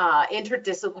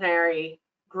 interdisciplinary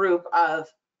group of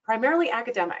primarily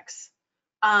academics,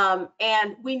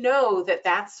 and we know that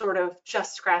that's sort of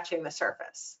just scratching the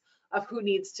surface of who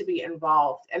needs to be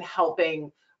involved in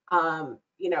helping,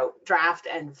 you know, draft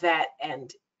and vet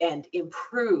and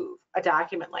improve a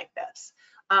document like this.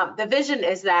 The vision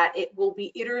is that it will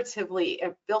be iteratively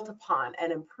built upon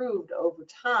and improved over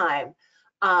time.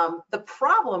 The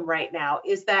problem right now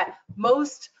is that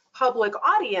most public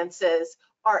audiences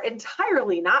are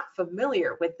entirely not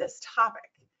familiar with this topic.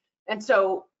 And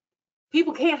so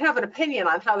people can't have an opinion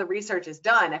on how the research is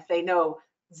done if they know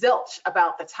zilch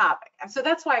about the topic. And so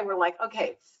that's why we're like,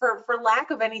 okay, for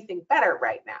lack of anything better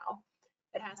right now,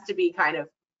 it has to be kind of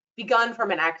begun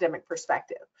from an academic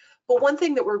perspective. But one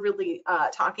thing that we're really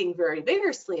talking very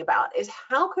vigorously about is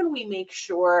how can we make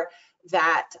sure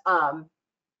that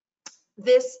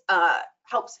this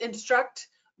helps instruct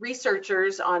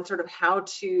researchers on sort of how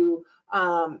to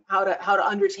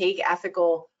undertake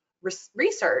ethical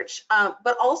research,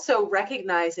 but also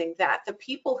recognizing that the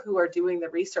people who are doing the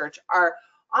research are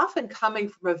often coming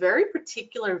from a very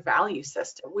particular value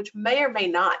system, which may or may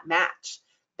not match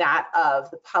that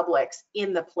of the publics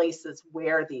in the places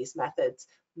where these methods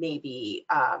may be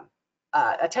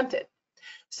attempted.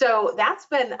 So that's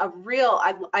been a real,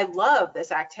 I love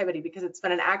this activity because it's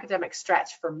been an academic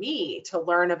stretch for me to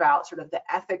learn about sort of the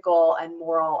ethical and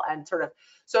moral and sort of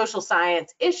social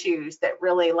science issues that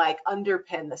really like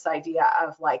underpin this idea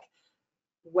of like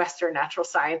Western natural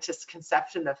scientists'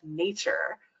 conception of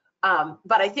nature.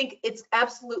 But I think it's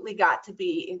absolutely got to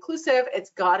be inclusive.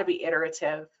 It's got to be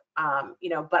iterative. You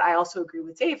know, but I also agree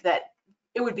with Dave that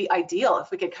it would be ideal if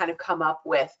we could kind of come up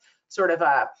with sort of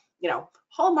a, you know,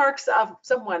 hallmarks of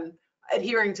someone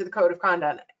adhering to the code of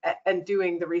conduct and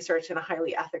doing the research in a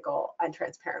highly ethical and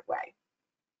transparent way.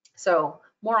 So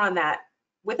more on that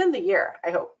within the year,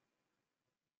 I hope.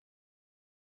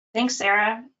 Thanks,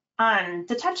 Sarah.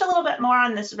 To touch a little bit more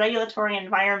on this regulatory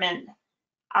environment,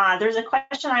 there's a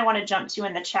question I want to jump to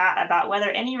in the chat about whether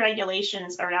any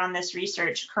regulations around this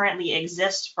research currently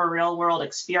exist for real-world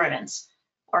experiments,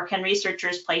 or can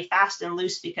researchers play fast and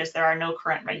loose because there are no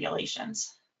current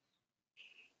regulations?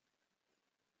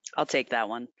 I'll take that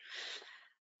one.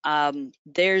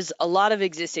 There's a lot of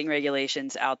existing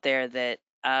regulations out there that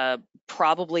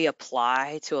probably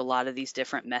apply to a lot of these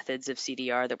different methods of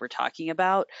CDR that we're talking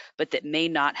about, but that may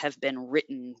not have been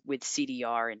written with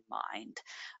CDR in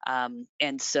mind.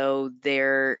 And so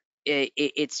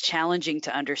it's challenging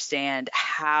to understand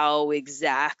how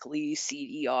exactly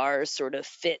CDR sort of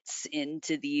fits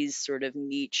into these sort of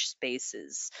niche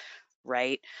spaces,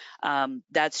 right?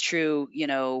 That's true, you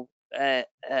know,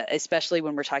 especially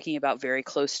when we're talking about very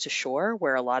close to shore,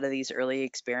 where a lot of these early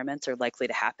experiments are likely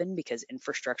to happen because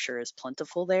infrastructure is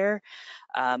plentiful there.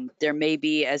 There may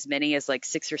be as many as like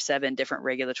 6 or 7 different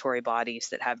regulatory bodies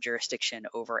that have jurisdiction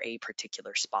over a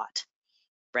particular spot,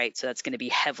 right? So that's going to be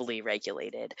heavily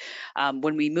regulated.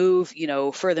 When we move, you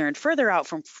know, further and further out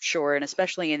from shore, and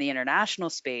especially in the international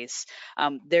space,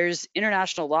 there's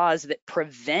international laws that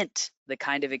prevent the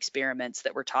kind of experiments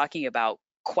that we're talking about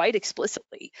quite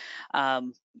explicitly,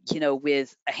 you know,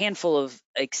 with a handful of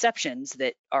exceptions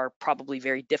that are probably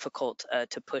very difficult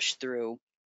to push through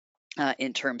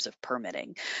in terms of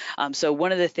permitting. So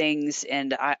one of the things,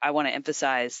 and I want to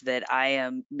emphasize that I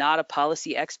am not a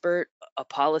policy expert, a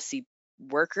policy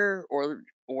worker,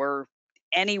 or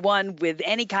anyone with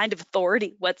any kind of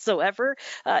authority whatsoever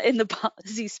in the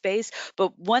policy space.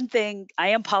 But one thing, I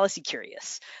am policy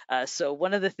curious. So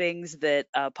one of the things that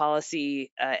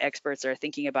policy experts are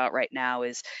thinking about right now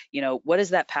is, you know, what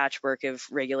does that patchwork of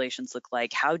regulations look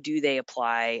like? How do they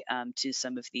apply to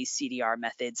some of these CDR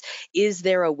methods? Is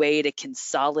there a way to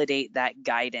consolidate that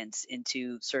guidance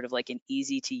into sort of like an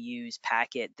easy to use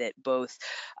packet that both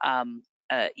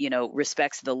you know,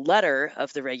 respects the letter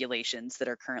of the regulations that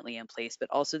are currently in place, but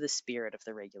also the spirit of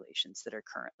the regulations that are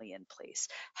currently in place?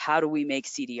 How do we make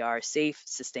CDR safe,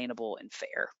 sustainable, and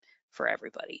fair for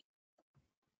everybody?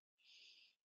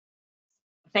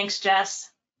 Thanks, Jess.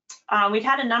 We've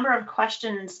had a number of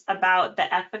questions about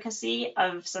the efficacy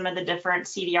of some of the different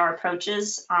CDR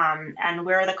approaches and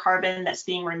where the carbon that's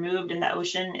being removed in the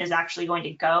ocean is actually going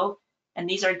to go. And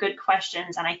these are good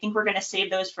questions, and I think we're going to save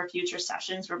those for future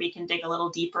sessions where we can dig a little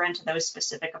deeper into those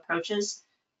specific approaches.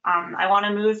 I want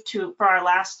to move to, for our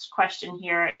last question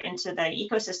here, into the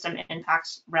ecosystem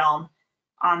impacts realm.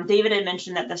 David had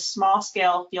mentioned that the small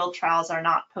scale field trials are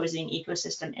not posing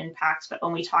ecosystem impacts, but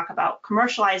when we talk about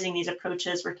commercializing these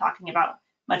approaches, we're talking about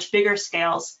much bigger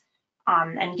scales.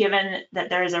 And given that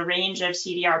there is a range of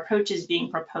CDR approaches being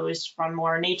proposed, from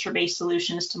more nature-based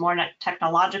solutions to more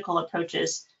technological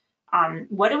approaches,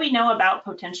 what do we know about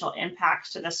potential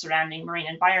impacts to the surrounding marine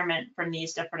environment from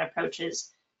these different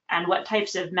approaches, and what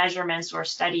types of measurements or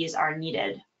studies are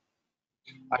needed?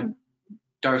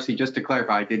 Darcy, just to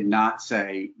clarify, I did not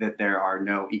say that there are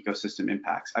no ecosystem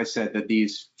impacts. I said that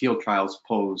these field trials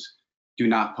do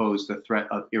not pose the threat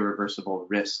of irreversible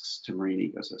risks to marine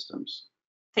ecosystems.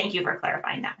 Thank you for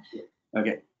clarifying that.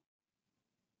 Okay.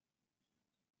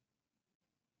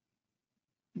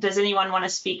 Does anyone want to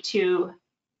speak to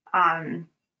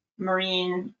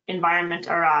marine environment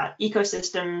or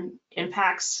ecosystem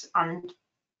impacts on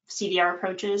CDR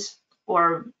approaches,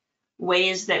 or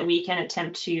ways that we can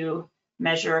attempt to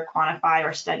measure, quantify,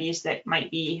 or studies that might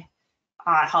be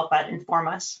help inform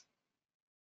us?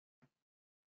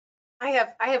 I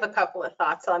have a couple of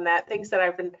thoughts on that, things that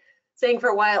I've been saying for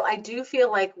a while. I do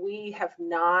feel like we have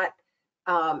not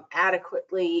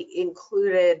adequately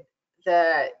included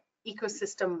the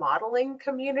ecosystem modeling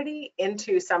community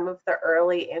into some of the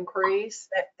early inquiries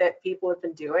that people have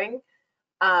been doing.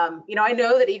 You know, I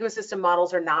know that ecosystem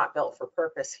models are not built for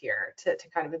purpose here to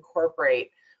kind of incorporate,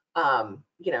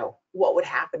 you know, what would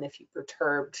happen if you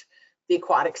perturbed the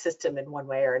aquatic system in one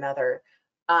way or another.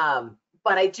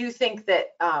 But I do think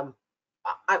that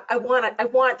I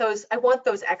want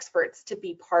those experts to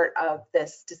be part of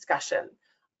this discussion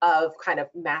of kind of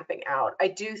mapping out. I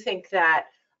do think that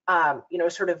you know,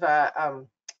 sort of a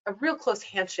real close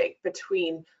handshake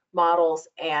between models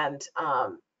and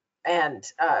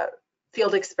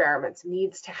field experiments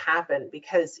needs to happen,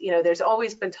 because, you know, there's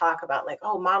always been talk about like,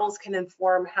 oh, models can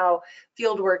inform how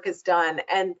field work is done,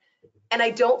 and I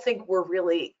don't think we're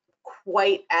really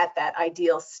quite at that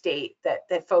ideal state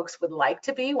that folks would like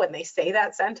to be when they say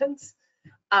that sentence.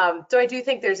 So I do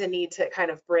think there's a need to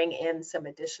kind of bring in some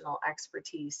additional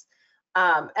expertise.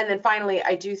 And then finally,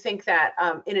 I do think that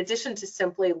in addition to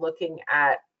simply looking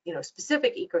at, you know,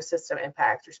 specific ecosystem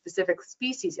impacts or specific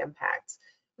species impacts,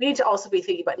 we need to also be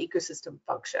thinking about ecosystem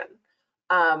function.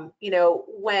 You know,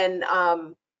 when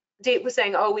Dave was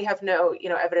saying, oh, we have no, you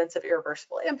know, evidence of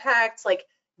irreversible impacts, like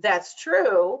that's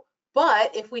true.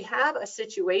 But if we have a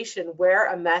situation where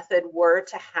a method were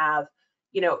to have,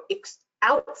 you know,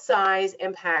 outsized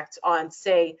impacts on,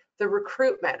 say, the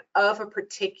recruitment of a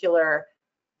particular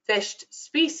fished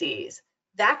species,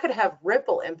 that could have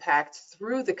ripple impacts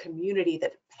through the community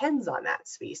that depends on that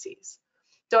species.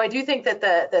 So I do think that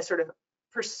the sort of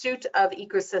pursuit of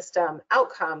ecosystem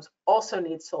outcomes also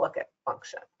needs to look at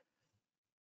function.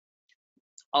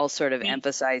 I'll sort of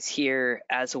emphasize here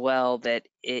as well that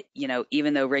it, you know,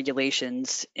 even though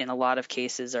regulations in a lot of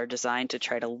cases are designed to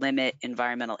try to limit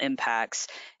environmental impacts,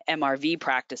 MRV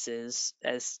practices,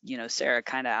 as you know, Sarah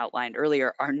kind of outlined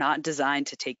earlier, are not designed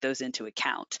to take those into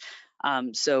account.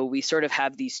 So we sort of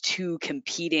have these two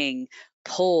competing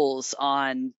pulls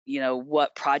on, you know,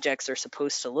 what projects are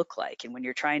supposed to look like. And when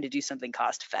you're trying to do something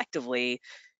cost effectively,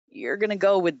 you're going to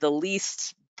go with the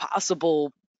least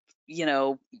possible, you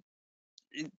know,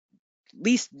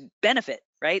 least benefit,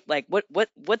 right? Like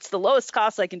what's the lowest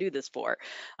cost I can do this for,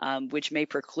 which may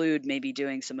preclude maybe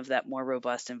doing some of that more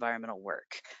robust environmental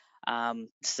work.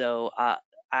 So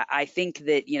I think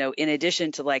that, you know, in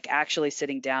addition to like actually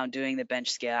sitting down doing the bench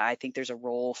scale, I think there's a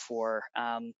role for,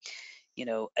 you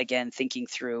know, again, thinking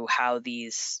through how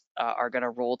these are going to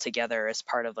roll together as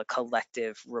part of a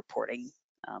collective reporting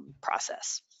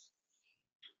process.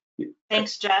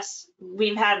 Thanks, Jess.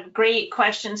 We've had great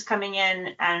questions coming in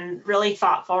and really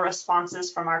thoughtful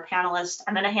responses from our panelists.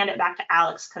 I'm going to hand it back to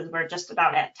Alex because we're just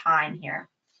about at time here.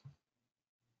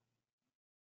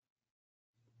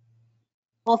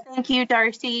 Well, thank you,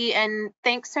 Darcy, and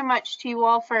thanks so much to you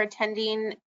all for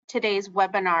attending today's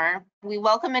webinar. We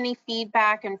welcome any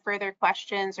feedback and further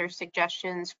questions or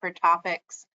suggestions for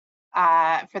topics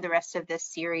for the rest of this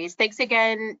series. Thanks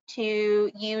again to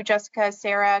you, Jessica,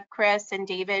 Sarah, Chris, and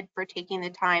David for taking the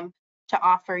time to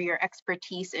offer your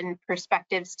expertise and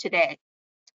perspectives today.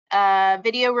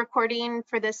 Video recording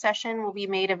for this session will be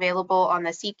made available on the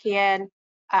CCAN,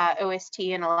 OST,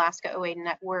 and Alaska OA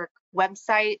Network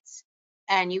websites.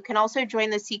 And you can also join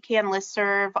the CCAN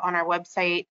listserv on our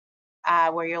website,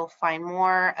 where you'll find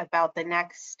more about the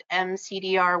next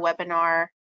mCDR webinar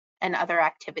and other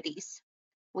activities.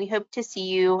 We hope to see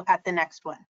you at the next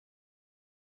one.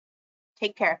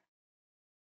 Take care.